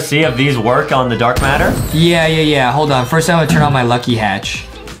 You want to go see if these work on the dark matter? Yeah. Hold on. First, I'm going to turn on my lucky hatch.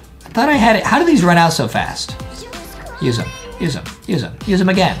 I thought I had it. How do these run out so fast? Use them. Use them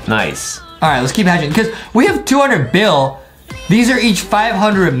again. Nice. All right, let's keep hatching. Because we have 200 bill. These are each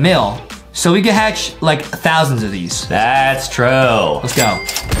 500 mil. So we can hatch like thousands of these. That's true. Let's go.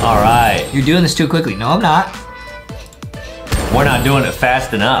 All right. You're doing this too quickly. No, I'm not. We're not doing it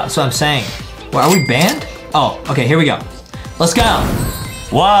fast enough. That's what I'm saying. Well, are we banned? Oh, okay, here we go. Let's go.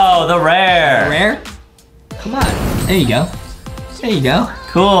 Whoa, the rare. The rare? Come on. There you go. There you go.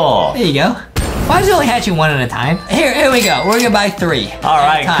 Cool. There you go. Why is it only hatching one at a time? Here we go. We're gonna buy 3. All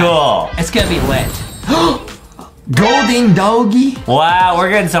right, cool. It's gonna be lit. Golden doggy. Wow, we're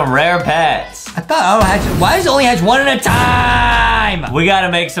getting some rare pets. I thought auto hatch. Why does it only hatch one at a time? We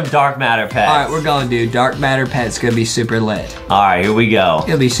gotta make some dark matter pets. All right, we're going, dude. Dark matter pets gonna be super lit. All right, here we go.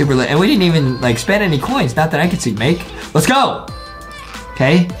 It'll be super lit, and we didn't even like spend any coins. Not that I could see. Make. Let's go.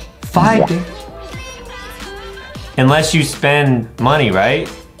 Okay, 5. Dude. Unless you spend money,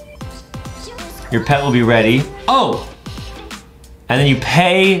 right? Your pet will be ready. Oh. And then you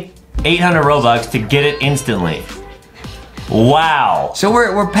pay 800 Robux to get it instantly. Wow. So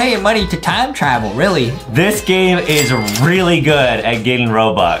we're paying money to time travel, really. This game is really good at getting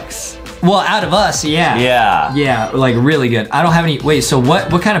Robux. Well, out of us, yeah. Yeah. Yeah, like really good. I don't have any, wait, so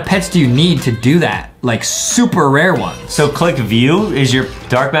what kind of pets do you need to do that? Like super rare ones. So click view. Is your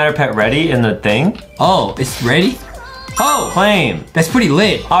dark matter pet ready in the thing? Oh, it's ready? Oh. Claim. That's pretty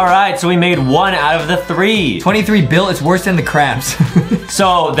lit. All right, so we made 1 out of the 3. 23 bill, it's worse than the crabs.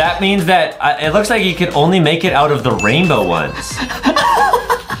 So that means that it looks like you could only make it out of the rainbow ones.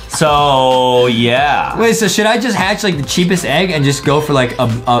 So, yeah. Wait, so should I just hatch like the cheapest egg and just go for like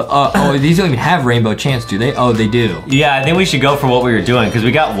oh, these don't even have rainbow chance, do they? Oh, they do. Yeah, I think we should go for what we were doing because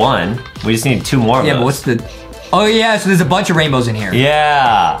we got 1. We just need 2 more of those. Yeah, but what's the, oh yeah, so there's a bunch of rainbows in here.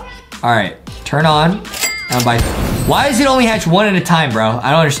 Yeah. All right, turn on. Why does it only hatch 1 at a time, bro?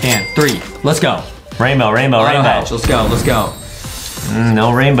 I don't understand. 3, let's go. Rainbow. Auto hatch. Let's go.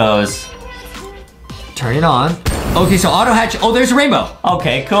 No rainbows. Turn it on. Okay, so auto hatch, oh, there's a rainbow.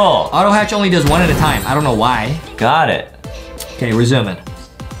 Okay, cool. Auto hatch only does 1 at a time. I don't know why. Got it. Okay, we're zooming.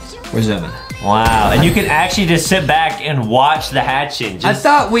 Wow, and you can actually just sit back and watch the hatching. I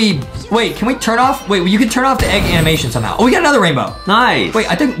thought wait, can we turn off, you can turn off the egg animation somehow. Oh, we got another rainbow. Nice.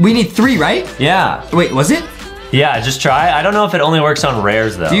 Wait, I think we need 3, right? Yeah. Wait, was it? Yeah, just try. I don't know if it only works on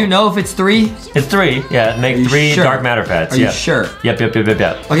rares though. Do you know if it's 3? It's 3. Yeah, make 3 sure? dark matter pets. Are you sure? Yep.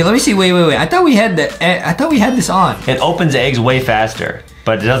 Okay, let me see. Wait. I thought we had this on. It opens eggs way faster,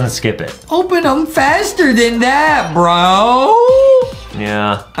 but it doesn't skip it. Open them faster than that, bro.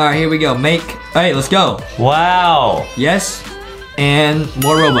 Yeah. All right, here we go. Make. All right, let's go. Wow. Yes, and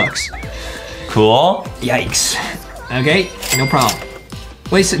more Robux. Cool. Yikes. Okay, no problem.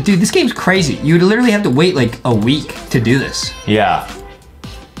 Wait, so, dude, this game's crazy. You would literally have to wait like a week to do this. Yeah.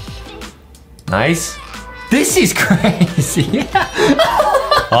 Nice. This is crazy.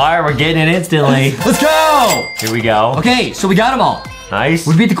 All right, we're getting it instantly. Let's go. Here we go. Okay, so we got them all. Nice.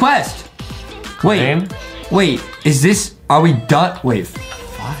 We beat the quest. Claim. Wait, is this, are we done? Wait,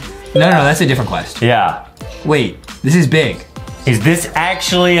 5? No, that's a different quest. Yeah. Wait, this is big. Is this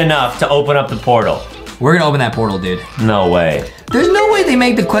actually enough to open up the portal? We're gonna open that portal, dude. No way. There's no way they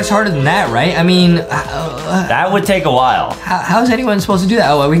make the quest harder than that, right? I mean... that would take a while. How's anyone supposed to do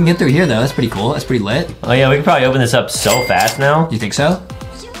that? Oh, well, we can get through here, though. That's pretty cool. That's pretty lit. Oh, yeah, we could probably open this up so fast now. You think so?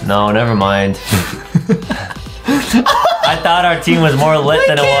 No, never mind. I thought our team was more lit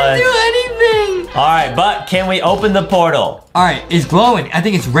than it was. We can't do anything. All right, but can we open the portal? All right, it's glowing. I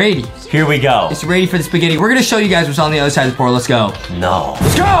think it's ready. Here we go. It's ready for the spaghetti. We're gonna show you guys what's on the other side of the portal. Let's go. No.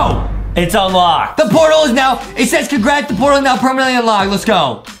 Let's go. It's unlocked. The portal is now, it says congrats, the portal is now permanently unlocked. Let's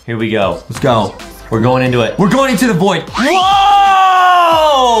go. Here we go. Let's go. We're going into it. We're going into the void.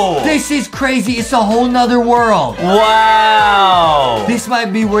 Whoa! This is crazy. It's a whole nother world. Wow. This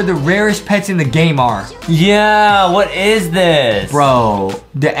might be where the rarest pets in the game are. Yeah, what is this? Bro,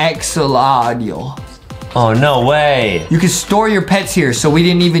 the Exoladio. Oh, no way. You can store your pets here, so we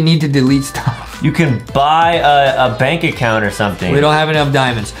didn't even need to delete stuff. You can buy a bank account or something. We don't have enough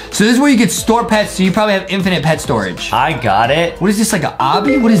diamonds. So this is where you can store pets, so you probably have infinite pet storage. I got it. What is this, like a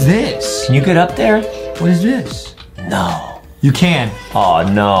obby? What is this? Can you get up there? What is this? No. You can. Oh,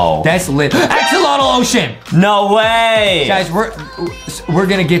 no. That's lit. Axolotl ocean! No way! Guys, we're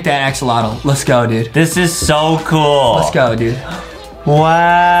gonna get that axolotl. Let's go, dude. This is so cool. Let's go, dude.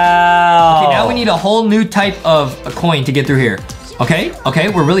 Wow. Okay, now we need a whole new type of a coin to get through here. Okay,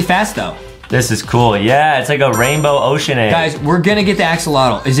 we're really fast though. This is cool. Yeah, it's like a rainbow ocean egg. Guys, we're gonna get the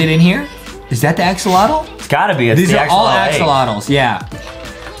axolotl. Is it in here? Is that the axolotl? It's gotta be. It's These the are all axolotl axolotls, yeah.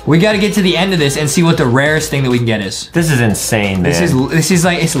 We gotta get to the end of this and see what the rarest thing that we can get is. This is insane, man. This is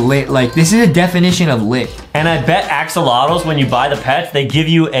like, it's lit. Like, this is a definition of lit. And I bet axolotls, when you buy the pets, they give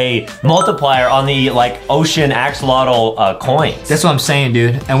you a multiplier on the, like, ocean axolotl coins. That's what I'm saying,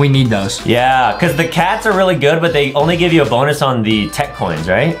 dude. And we need those. Yeah, because the cats are really good, but they only give you a bonus on the tech coins,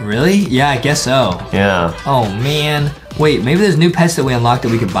 right? Really? Yeah, I guess so. Yeah. Oh, man. Wait, maybe there's new pets that we unlocked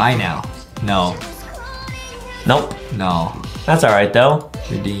that we could buy now. No. Nope. No. That's all right, though.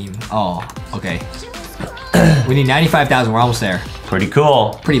 Redeem. Oh, okay. We need 95,000. We're almost there. Pretty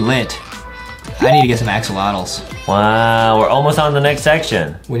cool. Pretty lit. I need to get some axolotls. Wow, we're almost on the next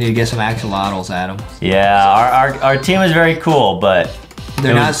section. We need to get some axolotls, Adam. Yeah, our team is very cool, but...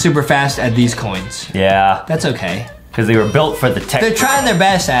 They're not super fast at these coins. Yeah. That's okay. Because they were built for the tech. They're trying their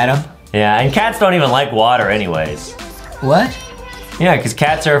best, Adam. Yeah, and cats don't even like water anyways. What? Yeah, because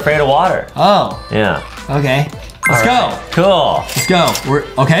cats are afraid of water. Oh. Yeah. Okay. Let's go. Cool. Let's go. We're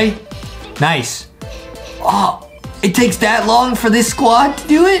okay. Nice. Oh, it takes that long for this squad to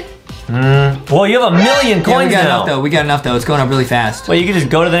do it? Well, you have 1 million coins we got now. Enough, though. We got enough though. It's going up really fast. Well, you can just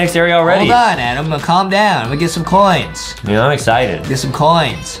go to the next area already. Hold on, Adam. Calm down. I'm gonna get some coins. Yeah, I'm excited. Get some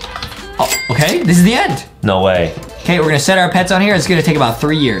coins. Oh, okay. This is the end. No way. Okay, we're gonna set our pets on here. It's gonna take about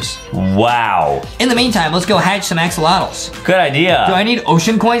 3 years. Wow. In the meantime, let's go hatch some axolotls. Good idea. Do I need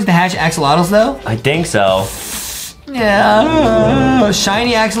ocean coins to hatch axolotls though? I think so. Yeah.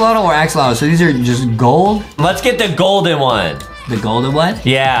 Shiny axolotl or axolotl? So these are just gold? Let's get the golden one. The golden one?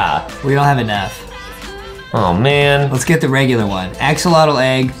 Yeah. We don't have enough. Oh, man. Let's get the regular one. Axolotl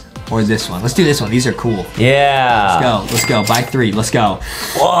egg or this one. Let's do this one. These are cool. Yeah. Let's go. Let's go. Buy 3. Let's go.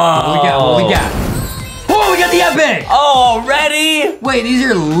 Whoa. What we got? Oh, we got the epic! Oh, ready? Wait, these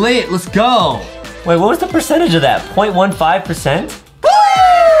are lit. Let's go. Wait, what was the percentage of that? 0.15%?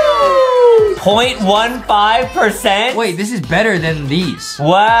 0.15%? Wait, this is better than these.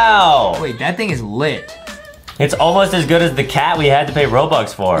 Wow. Wait, that thing is lit. It's almost as good as the cat we had to pay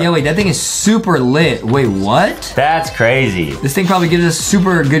Robux for. Yeah, wait, that thing is super lit. Wait, what? That's crazy. This thing probably gives us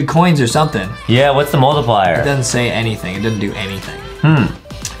super good coins or something. Yeah, what's the multiplier? It doesn't say anything. It doesn't do anything.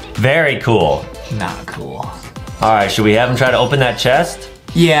 Very cool. Not cool. All right, should we have him try to open that chest?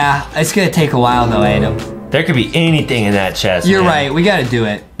 Yeah, it's gonna take a while though, Adam. There could be anything in that chest. You're man. right, we gotta do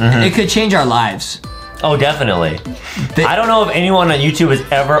it. It could change our lives. Oh, definitely. I don't know if anyone on YouTube has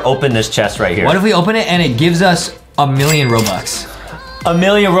ever opened this chest right here. What if we open it and it gives us 1 million Robux? 1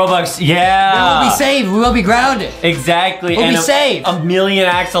 million Robux, yeah. Then we'll be saved, we won't be grounded. Exactly. We'll be saved. 1 million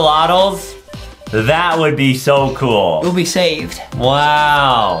axolotls, that would be so cool. We'll be saved.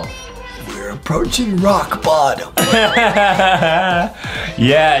 Wow. We're approaching rock bottom.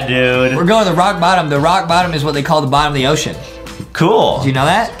 Yeah, dude. We're going to the rock bottom. The rock bottom is what they call the bottom of the ocean. Cool. Do you know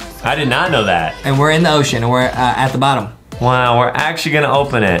that? I did not know that. And we're in the ocean and we're at the bottom. Wow, we're actually gonna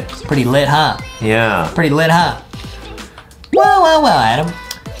open it. Pretty lit, huh? Yeah. Pretty lit, huh? Well, Adam.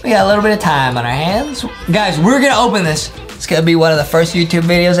 We got a little bit of time on our hands. Guys, we're gonna open this. It's gonna be one of the first YouTube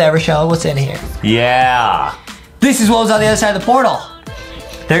videos ever showing what's in here. Yeah. This is what was on the other side of the portal.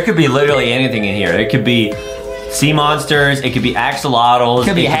 There could be literally anything in here. It could be sea monsters, it could be axolotls. It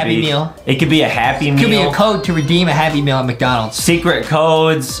could be a Happy Meal. It could be a Happy Meal. It could be a code to redeem a Happy Meal at McDonald's. Secret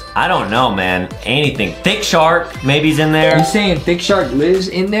codes. I don't know, man. Anything. Thick Shark, maybe's in there. You saying Thick Shark lives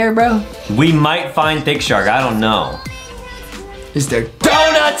in there, bro? We might find Thick Shark. I don't know. Is there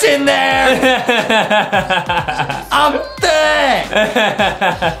donuts in there? I'm thick!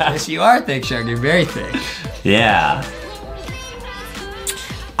 Yes, you are Thick Shark. You're very thick. Yeah.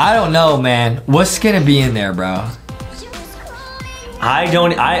 I don't know, man. What's gonna be in there, bro? I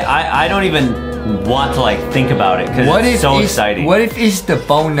don't even want to like think about it because it's so exciting. What if it's the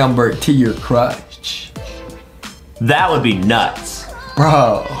phone number to your crush? That would be nuts.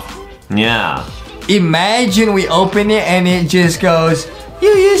 Bro. Yeah. Imagine we open it and it just goes, "You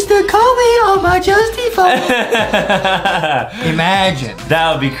used to call me on my Justy phone." Imagine.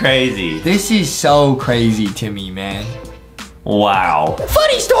 That would be crazy. This is so crazy to me, man. Wow.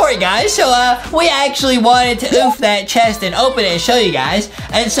 Funny story, guys. So, we actually wanted to oof that chest and open it and show you guys.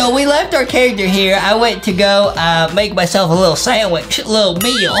 And so we left our character here. I went to go make myself a little sandwich, a little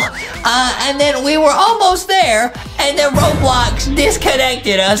meal. And then we were almost there, and then Roblox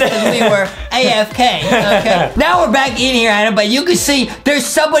disconnected us because we were AFK. Okay. Now we're back in here, Adam, but you can see there's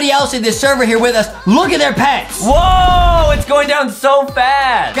somebody else in this server here with us. Look at their pets. Whoa, it's going down so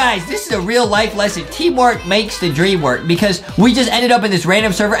fast. Guys, this is a real life lesson. Teamwork makes the dream work, because we just ended up in this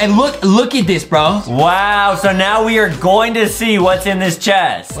random server, and look at this, bro. Wow, so now we are going to see what's in this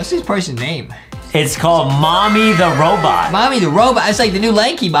chest. What's this person's name? It's called Mommy the Robot. Mommy the Robot. It's like the new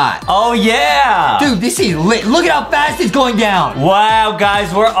LankyBot. Oh, yeah. Dude, this is lit. Look at how fast it's going down. Wow,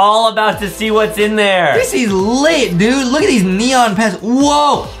 guys, we're all about to see what's in there. This is lit, dude. Look at these neon pets.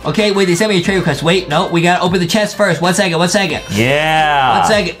 Whoa. Okay, wait, they sent me a trade request. Wait, no, we gotta open the chest first. 1 second, 1 second. Yeah. 1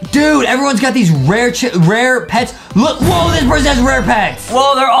 second. Dude, everyone's got these rare pets. Look, whoa, this person has rare pets.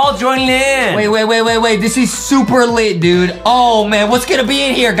 Whoa, they're all joining in. Wait. This is super lit, dude. Oh, man, what's gonna be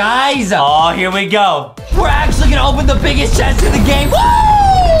in here, guys? Oh, here we go. We're actually gonna open the biggest chest in the game. Woo!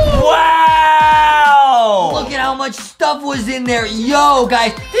 Wow! Look at how much stuff was in there. Yo,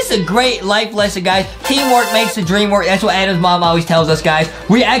 guys, this is a great life lesson, guys. Teamwork makes the dream work. That's what Adam's mom always tells us, guys.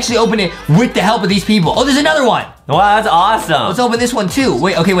 We actually opened it with the help of these people. Oh, there's another one. Wow, that's awesome. Let's open this one too.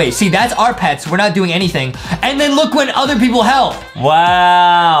 Wait. See, that's our pets. We're not doing anything. And then look when other people help.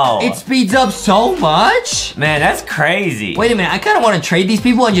 Wow. It speeds up so much. Man, that's crazy. Wait a minute. I kind of want to trade these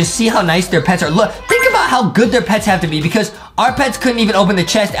people and just see how nice their pets are. Look, think about how good their pets have to be, because our pets couldn't even open the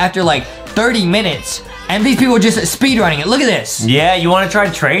chest after like 30 minutes. And these people are just speed running it. Look at this. Yeah, you want to try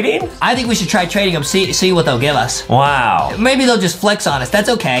trading? I think we should try trading them, see what they'll give us. Wow. Maybe they'll just flex on us. That's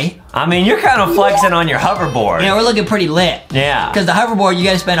okay. I mean, you're kind of flexing on your hoverboard. Yeah, we're looking pretty lit. Yeah. Because the hoverboard, you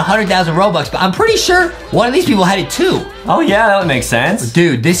gotta spend 100,000 Robux, but I'm pretty sure one of these people had it too. Oh yeah, that would make sense.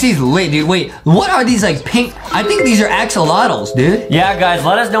 Dude, this is lit, dude. Wait, what are these like pink? I think these are axolotls, dude. Yeah, guys,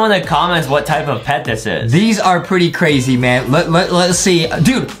 let us know in the comments what type of pet this is. These are pretty crazy, man. Let's see.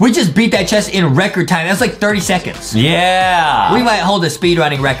 Dude, we just beat that chest in record time. That's like 30 seconds. Yeah. We might hold a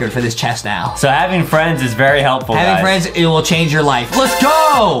speedrunning record for this chest now. So having friends is very helpful, Having friends, it will change your life. Let's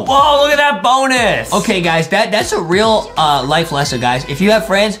go! Whoa, look at that bonus. Okay, guys, that's a real life lesson, guys. If you have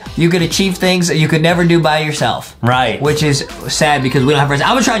friends, you could achieve things that you could never do by yourself. Right. Which is sad because we don't have friends. I'm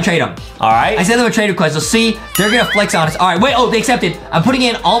gonna try and trade them. All right. I sent them a trade request. They'll see. They're gonna flex on us. All right, wait. Oh, they accepted. I'm putting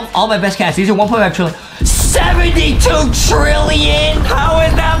in all my best cats. These are 1.5 trillion. 72 trillion! How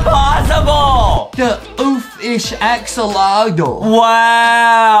is that possible? The oof-ish axolotl.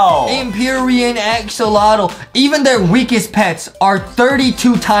 Wow. Empyrean axolotl. Even their weakest pets are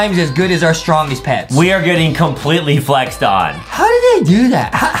 32 times as good as our strongest pets. We are getting completely flexed on. How did they do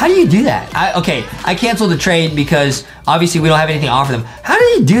that? How do you do that? Okay, I canceled the trade because obviously we don't have anything to offer them. How do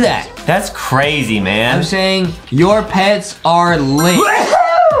they do that? That's crazy, man. I'm saying your pets are lit.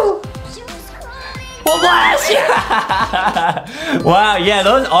 Well, blast you! Wow, yeah,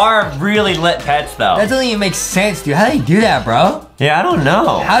 those are really lit pets, though. That doesn't even make sense, dude. How do they do that, bro? Yeah, I don't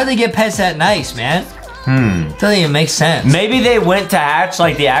know. How do they get pets that nice, man? Doesn't even make sense. Maybe they went to hatch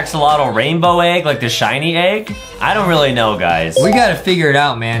like the axolotl rainbow egg, like the shiny egg. I don't really know, guys. We gotta figure it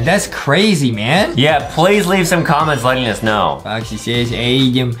out, man. That's crazy, man. Yeah, please leave some comments letting us know. Foxy says,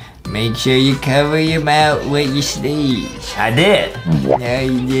 hey, make sure you cover your mouth with your sleeves. I did. No,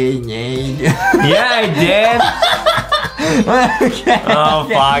 you didn't. Yeah, I did. Okay. Oh,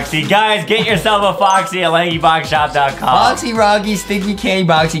 Foxy. Guys, get yourself a Foxy at LankyBoxShop.com. Foxy, Rocky, Sticky, Candy,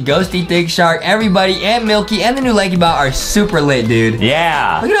 Boxy, Ghosty, Thick Shark, everybody, and Milky, and the new LankyBot are super lit, dude.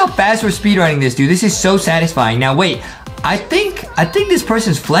 Yeah. Look at how fast we're speedrunning this, dude. This is so satisfying. Now, wait. I think this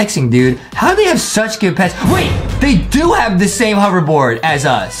person's flexing, dude. How do they have such good pets? Wait, they do have the same hoverboard as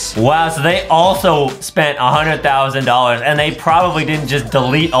us. Wow, so they also spent $100,000, and they probably didn't just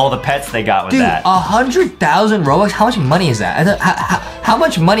delete all the pets they got with that. 100,000 Robux? How much money is that? How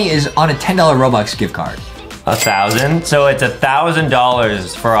much money is on a $10 Robux gift card? 1,000? So it's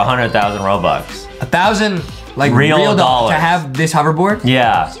 $1,000 for 100,000 Robux. 1,000, like real dollars to have this hoverboard?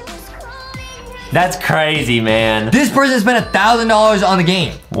 Yeah. That's crazy, man. This person spent $1,000 on the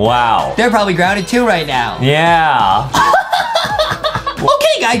game. Wow. They're probably grounded too right now. Yeah.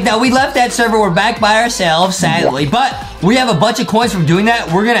 Okay, guys, now we left that server. We're back by ourselves, sadly. But we have a bunch of coins from doing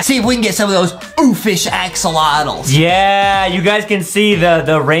that. We're gonna see if we can get some of those oofish axolotls. Yeah, you guys can see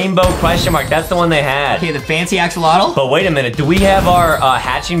the rainbow question mark. That's the one they had. Okay, the fancy axolotl. But wait a minute, do we have our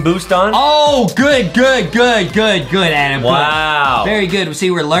hatching boost on? Oh, good, Adam. Wow. Good. Very good.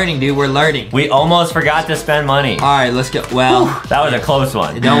 See, we're learning, dude. We're learning. We almost forgot to spend money. All right, let's go. Well, that was a close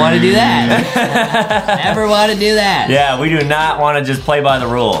one. Don't want to do that. Never want to do that. Yeah, we do not want to just play by the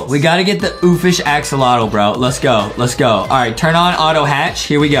rules. We got to get the oofish axolotl, bro. Let's go. Let's go. All right, turn on auto hatch.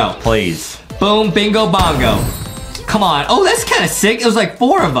 Here we go. Please. Boom, bingo, bongo. Come on. Oh, that's kind of sick. It was like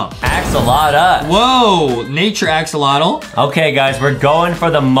 4 of them. Axolotl. Whoa, nature axolotl. Okay, guys, we're going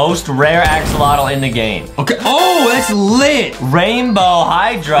for the most rare axolotl in the game. Okay. Oh, that's lit. Rainbow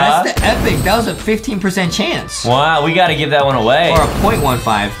Hydra. That's the epic. That was a 15% chance. Wow, we got to give that one away. Or a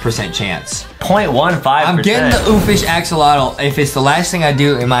 0.15% chance. 0.15%. I'm getting the oofish axolotl if it's the last thing I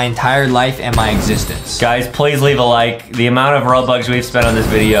do in my entire life and my existence. Guys, please leave a like. The amount of Robux we've spent on this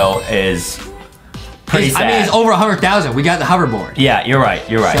video is pretty sad. I mean, it's over 100,000. We got the hoverboard. Yeah, you're right.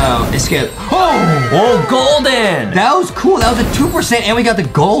 You're right. So, it's good. Oh! Whoa, golden! That was cool. That was a 2% and we got the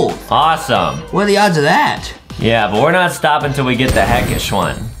gold. Awesome. What are the odds of that? Yeah, but we're not stopping until we get the heckish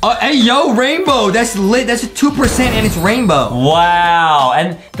one. Oh, hey, yo, rainbow. That's lit. That's a 2% and it's rainbow. Wow.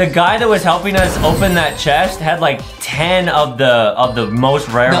 And the guy that was helping us open that chest had like 10 of the most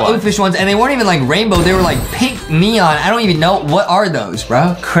rare ones. The oofish ones, and they weren't even like rainbow. They were like pink neon. I don't even know. What are those,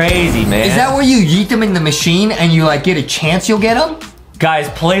 bro? Crazy, man. Is that where you yeet them in the machine and you like get a chance you'll get them? Guys,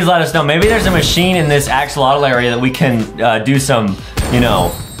 please let us know. Maybe there's a machine in this axolotl area that we can do some, you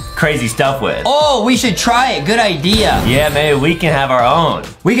know, crazy stuff with. Oh, we should try it. Good idea. Yeah, maybe we can have our own.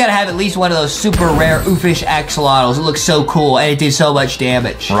 We gotta have at least one of those super rare oofish axolotls. It looks so cool and it did so much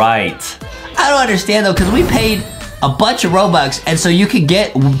damage. Right. I don't understand though, because we paid a bunch of Robux, and so you could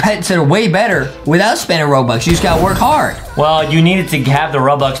get pets that are way better without spending Robux. You just gotta work hard. Well, you needed to have the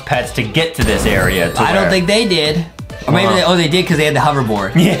Robux pets to get to this area. I don't think they did. Or maybe they did because they had the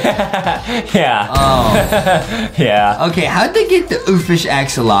hoverboard. Yeah. Yeah. Oh. Yeah. Okay, how'd they get the oofish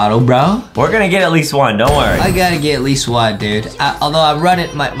axolotl, bro? We're gonna get at least one, don't worry. I gotta get at least one, dude. Although I'm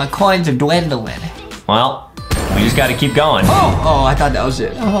running, my coins are dwindling. Well, we just gotta keep going. Oh, I thought that was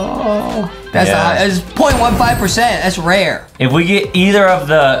it. Oh, that's 0.15%. That's rare. If we get either of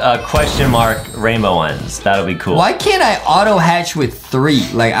the question mark rainbow ones, that'll be cool. Why can't I auto hatch with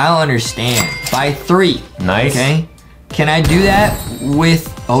 3? Like, I don't understand. By 3. Nice. Okay. Can I do that with,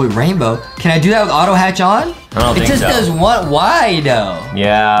 rainbow. Can I do that with auto hatch on? I don't think so. It just does what? Why though?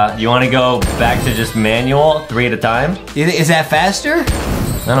 Yeah, you want to go back to just manual, 3 at a time? Is that faster?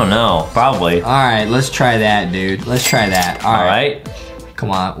 I don't know, probably. All right, let's try that, dude. Let's try that. All right.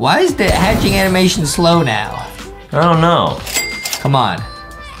 Come on. Why is the hatching animation slow now? I don't know. Come on.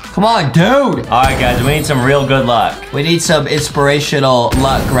 Come on, dude. All right, guys, we need some real good luck. We need some inspirational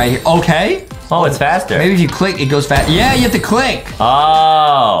luck right here. Okay. Oh, it's faster. Maybe if you click, it goes fast. Yeah, you have to click.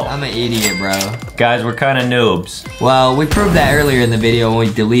 Oh. I'm an idiot, bro. Guys, we're kind of noobs. Well, we proved that earlier in the video when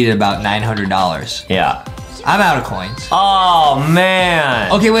we deleted about $900. Yeah. I'm out of coins. Oh,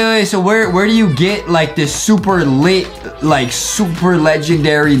 man. Okay, wait. So where do you get like this super lit, like super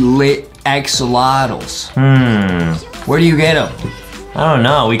legendary lit axolotls? Where do you get them? I don't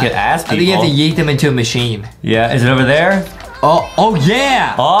know. We could ask people. I think you have to yeet them into a machine. Yeah. Is it over there? Oh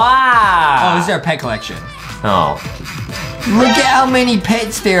yeah. Oh, this is our pet collection. Oh. Look at how many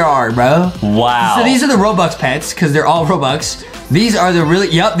pets there are, bro. Wow. So these are the Robux pets, because they're all Robux. These are the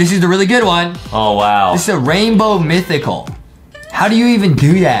this is the really good one. Oh, wow. This is a rainbow mythical. How do you even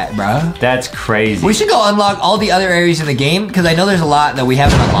do that, bro? That's crazy. We should go unlock all the other areas in the game, because I know there's a lot that we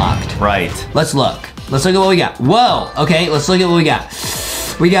haven't unlocked. Right. Let's look. Let's look at what we got. Whoa. Okay, let's look at what we got.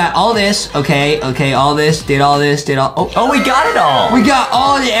 We got all this. Okay, all this. Did all this. Oh, we got it all. We got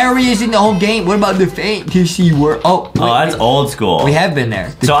all the areas in the whole game. What about the fantasy world? Oh, that's old school. We have been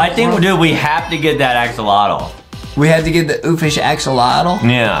there. So I think, dude, we have to get that axolotl. We have to get the oofish axolotl?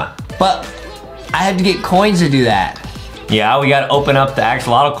 Yeah. But I have to get coins to do that. Yeah, we gotta open up the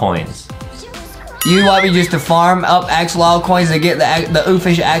axolotl coins. You want me just to farm up axolotl coins to get the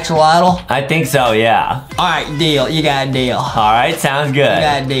oofish axolotl? I think so, yeah. Alright, deal. You got a deal. Alright, sounds good. You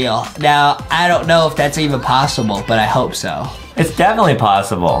got a deal. Now, I don't know if that's even possible, but I hope so. It's definitely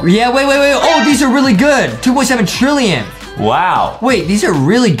possible. Yeah, wait. Oh, these are really good. 2.7 trillion. Wow. Wait, these are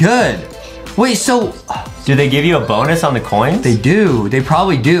really good. Wait, so... Do they give you a bonus on the coins? They do. They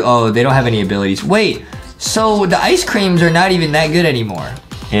probably do. Oh, they don't have any abilities. Wait, so the ice creams are not even that good anymore.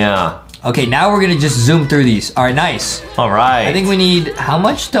 Yeah. Okay, now we're gonna just zoom through these. All right, nice. All right. I think we need, how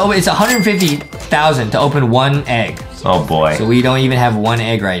much to open? It's 150,000 to open one egg. Oh boy. So we don't even have one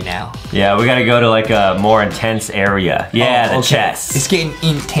egg right now. Yeah, we gotta go to like a more intense area. Yeah, the chest. It's getting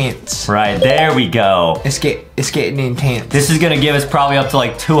intense. Right, there we go. It's getting intense. This is gonna give us probably up to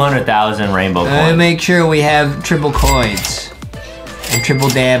like 200,000 rainbow coins. Make sure we have triple coins. And triple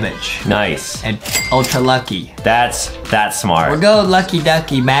damage. Nice. And ultra lucky. That's smart. We're going lucky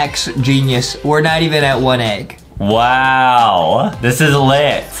ducky, max genius. We're not even at one egg. Wow. This is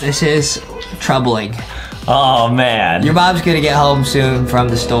lit. This is troubling. Oh man. Your mom's gonna get home soon from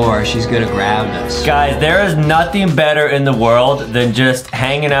the store. She's gonna ground us. Guys, there is nothing better in the world than just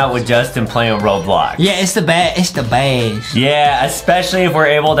hanging out with Justin playing Roblox. Yeah, it's the best. It's the best. Yeah, especially if we're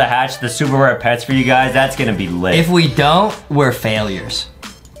able to hatch the super rare pets for you guys. That's gonna be lit. If we don't, we're failures.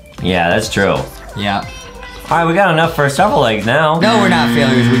 Yeah, that's true. Yeah. All right, we got enough for several eggs now. No, we're not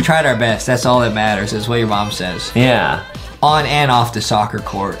failures. We tried our best. That's all that matters. That's what your mom says. Yeah. On and off the soccer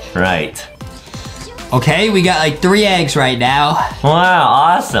court. Right. Okay, we got like 3 eggs right now. Wow,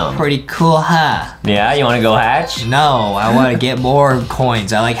 awesome. Pretty cool, huh? Yeah, you want to go hatch? No, I want to get more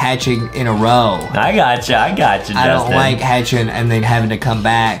coins. I like hatching in a row. I gotcha, Justin. I don't like hatching and then having to come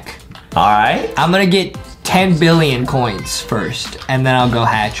back. All right. I'm gonna get 10 billion coins first, and then I'll go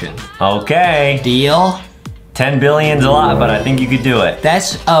hatching. Okay. Deal? 10 billion's a lot, but I think you could do it.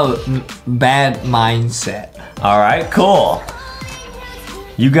 That's a bad mindset. All right, cool.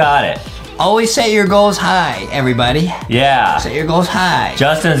 You got it. Always set your goals high, everybody. Yeah. Set your goals high.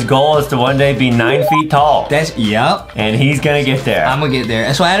 Justin's goal is to one day be 9 feet tall. Yup. And he's gonna get there. I'm gonna get there.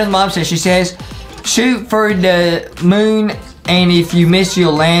 That's what Adam's mom says. She says, shoot for the moon, and if you miss,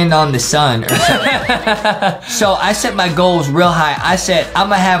 you'll land on the sun or something. So I set my goals real high. I said, I'm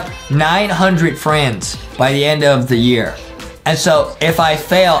gonna have 900 friends by the end of the year. And so if I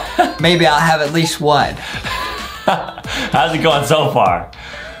fail, maybe I'll have at least one. How's it going so far?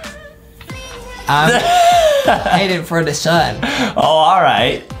 I'm headed for the sun. Oh, all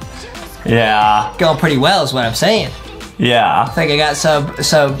right. Yeah. Going pretty well is what I'm saying. Yeah. I think I got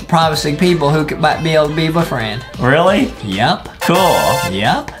some promising people who might be able to be my friend. Really? Yep. Cool.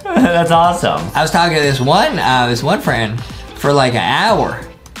 Yep. That's awesome. I was talking to this one friend for like an hour.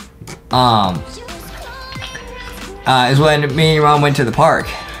 Is when me and your mom went to the park.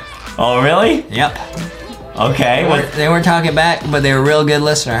 Oh, really? Yep. Okay. They weren't talking back, but they were a real good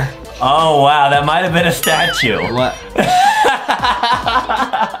listener. Oh, wow. That might have been a statue. What?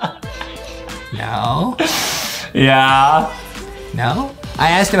 No. Yeah. No? I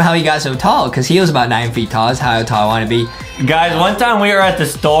asked him how he got so tall, because he was about 9 feet tall. That's how tall I want to be. Guys, one time we were at the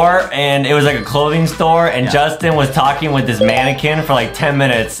store, and it was like a clothing store, and Justin was talking with this mannequin for like 10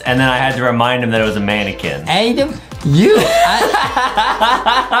 minutes, and then I had to remind him that it was a mannequin. Adam, you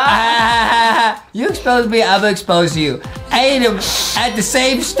exposed me, I've exposed you. Adam, at the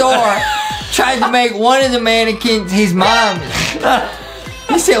same store, tried to make one of the mannequins his mom.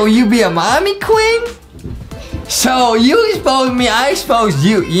 He said, will you be a mommy queen? So you exposed me, I exposed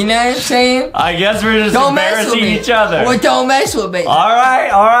you. You know what I'm saying? I guess we're just embarrassing each other. Well, don't mess with me. All right,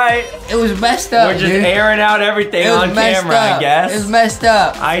 all right. It was messed up, We're just airing out everything on camera, I guess. It was messed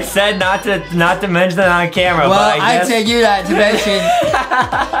up. I said not to mention it on camera, well, but I guess... said you not to mention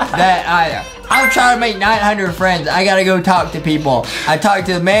that either. I'm trying to make 900 friends. I gotta go talk to people. I talked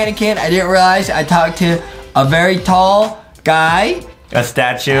to the mannequin. I didn't realize I talked to a very tall guy. A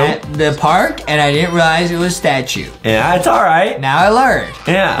statue? At the park, and I didn't realize it was a statue. Yeah, it's all right. Now I learned.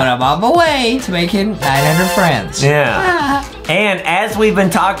 Yeah. But I'm on my way to making 900 friends. Yeah. And as we've been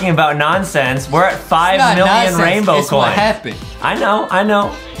talking about nonsense, we're at 5 million rainbow coins. It's what happened. I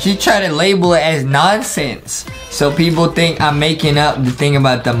know. She tried to label it as nonsense. So people think I'm making up the thing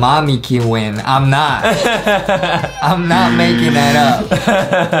about the mommy can win. I'm not. I'm not making that up.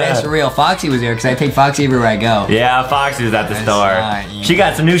 That's real. Foxy was there because I take Foxy everywhere I go. Yeah, Foxy was at the store. She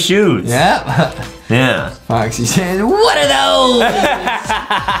got some new shoes. Yep. Yeah. Foxy said, what are those?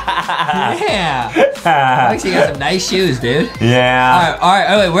 Yeah. Foxy got some nice shoes, dude. Yeah. All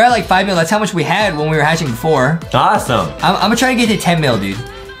right. We're at like 5 mil. That's how much we had when we were hatching before. Awesome. I'm gonna try to get to 10 mil, dude.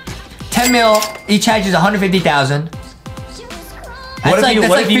 10 mil, each hatch is 150,000. That's like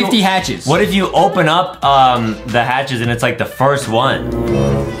 50 hatches. What if you open up the hatches and it's like the first one?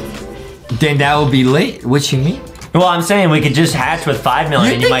 Then that would be lit. What you mean? Well, I'm saying we could just hatch with 5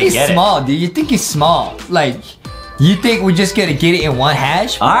 million and you might get it. You think it's small, dude. You think it's small. Like, you think we're just gonna get it in one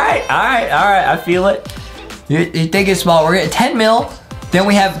hatch? All right. I feel it. You think it's small. We're at 10 mil, then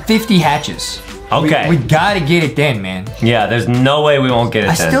we have 50 hatches. Okay. We gotta get it then, man. Yeah, there's no way we won't get it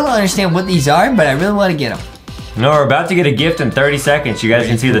then. I still don't understand what these are, but I really want to get them. No, we're about to get a gift in 30 seconds. You guys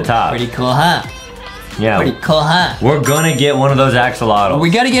can see the top. Pretty cool, huh? Yeah. Pretty cool, huh? We're gonna get one of those axolotls. We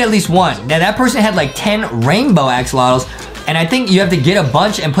gotta get at least one. Now that person had like 10 rainbow axolotls, and I think you have to get a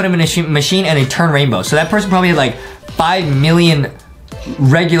bunch and put them in a machine and they turn rainbow. So that person probably had like 5 million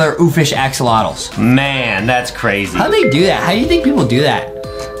regular oofish axolotls. Man, that's crazy. How do they do that? How do you think people do that?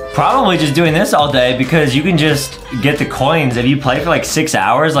 Probably just doing this all day because you can just get the coins. If you play for like 6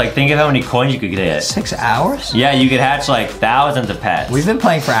 hours, like think of how many coins you could get. 6 hours? Yeah, you could hatch like thousands of pets. We've been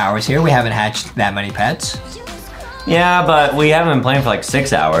playing for hours here. We haven't hatched that many pets. Yeah, but we haven't been playing for like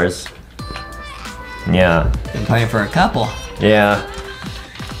 6 hours. Yeah. Been playing for a couple. Yeah.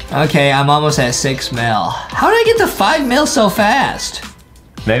 Okay, I'm almost at 6 mil. How did I get to 5 mil so fast?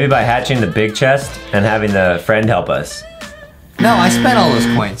 Maybe by hatching the big chest and having the friend help us. No, I spent all those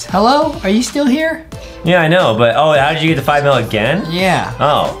coins. Hello? Are you still here? Yeah, I know, but oh, how did you get to 5 mil again? Yeah.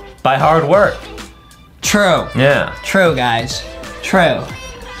 Oh, by hard work. True. Yeah. True, guys. True.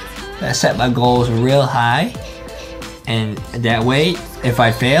 I set my goals real high, and that way, if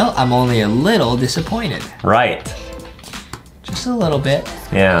I fail, I'm only a little disappointed. Right. Just a little bit.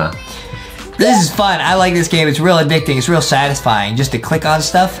 Yeah. This is fun. I like this game. It's real addicting. It's real satisfying just to click on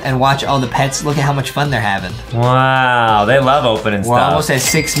stuff and watch all the pets. Look at how much fun they're having. Wow, they love opening stuff. We're almost at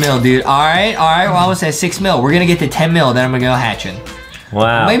 6 mil, dude. All right, we're almost at 6 mil. We're gonna get to 10 mil, then I'm gonna go hatching.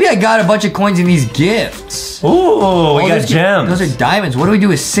 Wow. Maybe I got a bunch of coins in these gifts. Ooh, we got gems. Those are diamonds. What do we do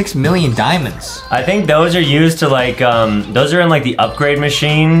with 6 million diamonds? I think those are used to like, those are in like the upgrade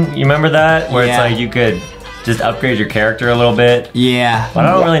machine. You remember that? Where it's like you could just upgrade your character a little bit. Yeah. But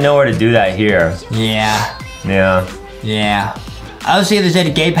I don't really know where to do that here. Yeah. Yeah. Yeah. I'll see if there's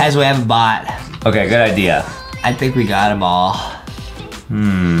any game pass we haven't bought. Okay, good idea. I think we got them all.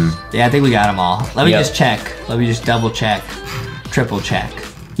 Yeah, I think we got them all. Let me just check. Let me just double check. Triple check.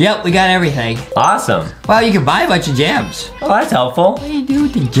 Yep, we got everything. Awesome. Wow, you can buy a bunch of gems. Oh, that's helpful. What do you do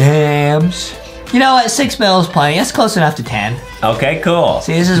with the gems? You know what? 6 mil is plenty. That's close enough to 10. Okay, cool.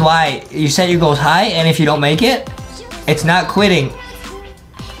 See, this is why you set your goals high, and if you don't make it, it's not quitting.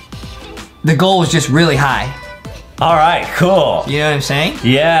 The goal is just really high. All right, cool. You know what I'm saying?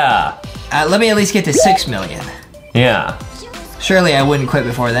 Yeah. Let me at least get to 6 million. Yeah. Surely I wouldn't quit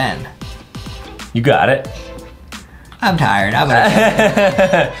before then. You got it. I'm tired. I'm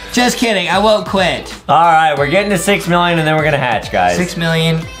gonna Just kidding. I won't quit. All right, we're getting to 6 million, and then we're gonna hatch, guys. 6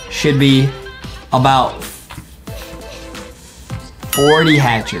 million should be about 40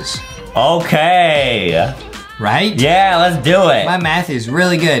 hatches. Okay. Right? Yeah, let's do it. My math is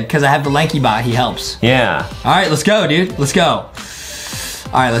really good because I have the LankyBot. He helps. Yeah. All right, let's go, dude. Let's go.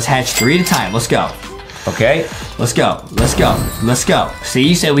 All right, let's hatch 3 at a time. Let's go. Okay. Let's go. Let's go. Let's go. See,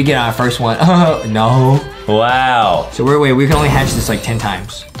 you said we get our first one. No. Wow. So we can only hatch this like 10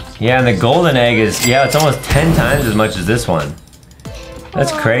 times. Yeah, and the golden egg is, yeah, it's almost 10 times as much as this one.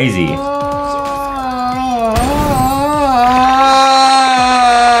 That's crazy.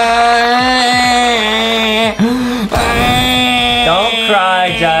 Don't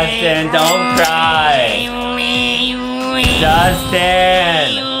cry, Justin. Don't cry.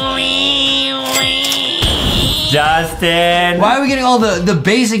 Justin. Justin. Why are we getting all the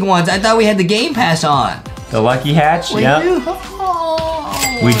basic ones? I thought we had the game pass on. The lucky hatch? We Yep. do.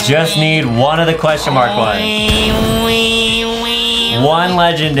 We just need one of the question mark ones. One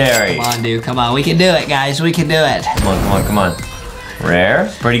legendary. Come on, dude. Come on. We can do it, guys. We can do it. Come on, come on, come on.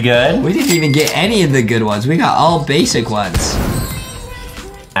 Rare. Pretty good. We didn't even get any of the good ones. We got all basic ones.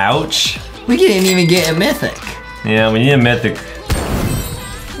 Ouch. We didn't even get a mythic. Yeah, we need a mythic.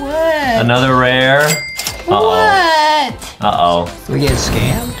 What? Another rare. What? Uh-oh. We get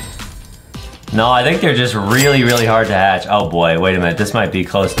scammed? No, I think they're just really, really hard to hatch. Oh boy, wait a minute. This might be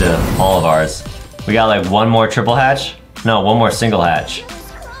close to all of ours. We got like one more triple hatch? No, one more single hatch.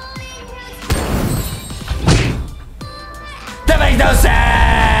 That makes no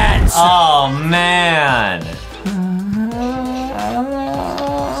sense! Oh, man.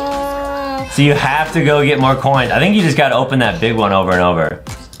 So you have to go get more coins. I think you just got to open that big one over and over.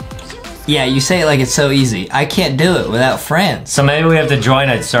 Yeah, you say it like it's so easy. I can't do it without friends. So maybe we have to join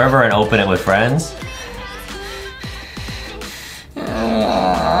a server and open it with friends?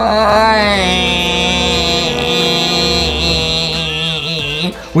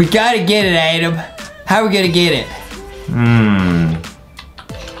 We gotta get it, Adam. How are we gonna get it?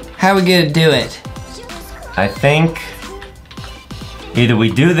 How are we gonna do it? I think either we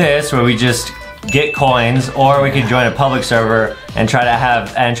do this where we just get coins, or we can join a public server and try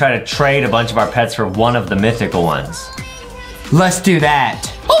to trade a bunch of our pets for one of the mythical ones. Let's do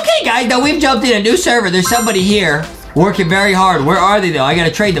that. Okay, guys, now we've jumped in a new server. There's somebody here. Working very hard. Where are they though? I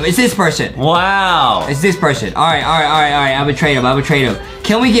gotta trade them. It's this person. Wow. It's this person. All right. I'm gonna trade him.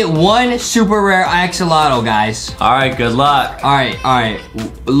 Can we get one super rare axolotl, guys? All right, good luck. All right.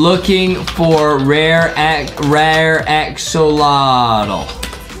 Looking for rare axolotl.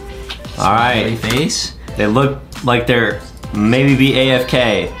 All right. Face. They look like they're maybe be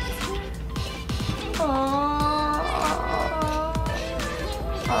AFK.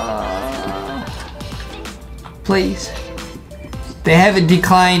 Please. They haven't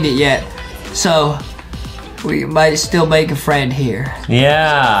declined it yet, so we might still make a friend here.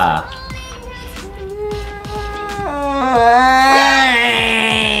 Yeah.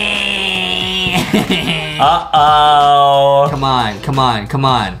 Uh-oh. Come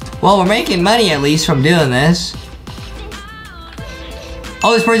on. Well, we're making money at least from doing this.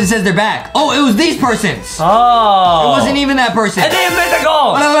 Oh, this person says they're back. Oh, it was these persons. Oh. It wasn't even that person. And they have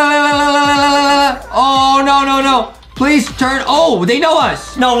mythical. Oh, no. Please turn. Oh, they know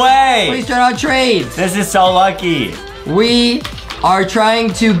us. No way. Please turn on trades. This is so lucky. We are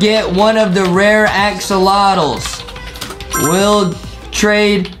trying to get one of the rare axolotls. We'll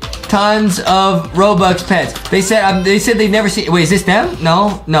trade tons of Roblox pets. They said they've never seen. Wait, is this them?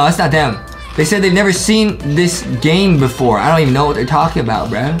 No, that's not them. They said they've never seen this game before. I don't even know what they're talking about,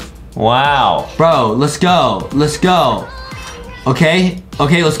 bro. Wow. Bro, let's go. Okay,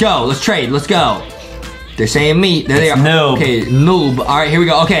 let's go. Let's trade. Let's go. They're saying me. There they are. Noob. Okay, noob. All right, here we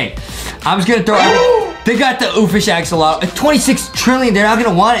go. Okay, I'm just gonna throw. They got the oofish axolotl. 26 trillion. They're not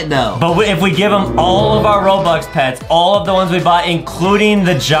gonna want it though. But if we give them all of our Roblox pets, all of the ones we bought, including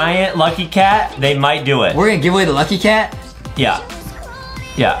the giant lucky cat, they might do it. We're gonna give away the lucky cat. Yeah.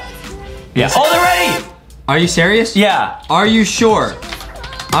 Oh, they're ready. Are you serious? Yeah. Are you sure?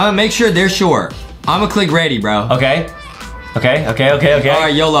 I'm gonna make sure they're sure. I'm gonna click ready, bro. Okay. All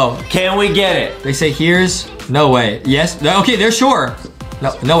right, YOLO. Can we get it? They say here's no way. Yes. Okay, they're sure.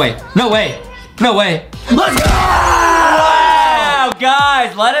 No way. Let's go! Wow,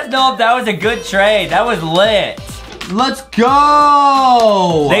 guys, let us know if that was a good trade. That was lit. Let's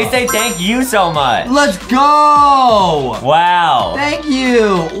go! They say thank you so much. Let's go! Wow. Thank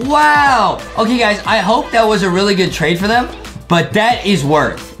you. Wow. Okay, guys, I hope that was a really good trade for them. But that is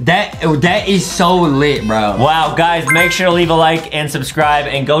worth. That is so lit, bro. Wow, guys, make sure to leave a like and subscribe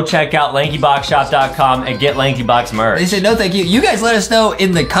and go check out LankyBoxShop.com and get LankyBox merch. They said no thank you. You guys let us know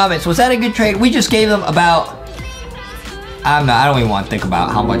in the comments. Was that a good trade? We just gave them about... I don't even want to think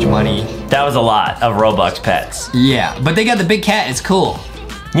about how much money. That was a lot of Roblox pets. Yeah, but they got the big cat. It's cool.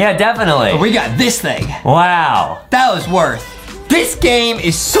 Yeah, definitely. But we got this thing. Wow. That was worth. This game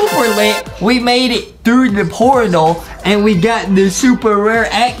is super lit. We made it through the portal and we got the super rare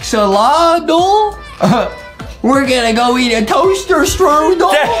axolotl. We're gonna go eat a toaster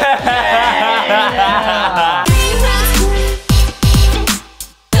strudel.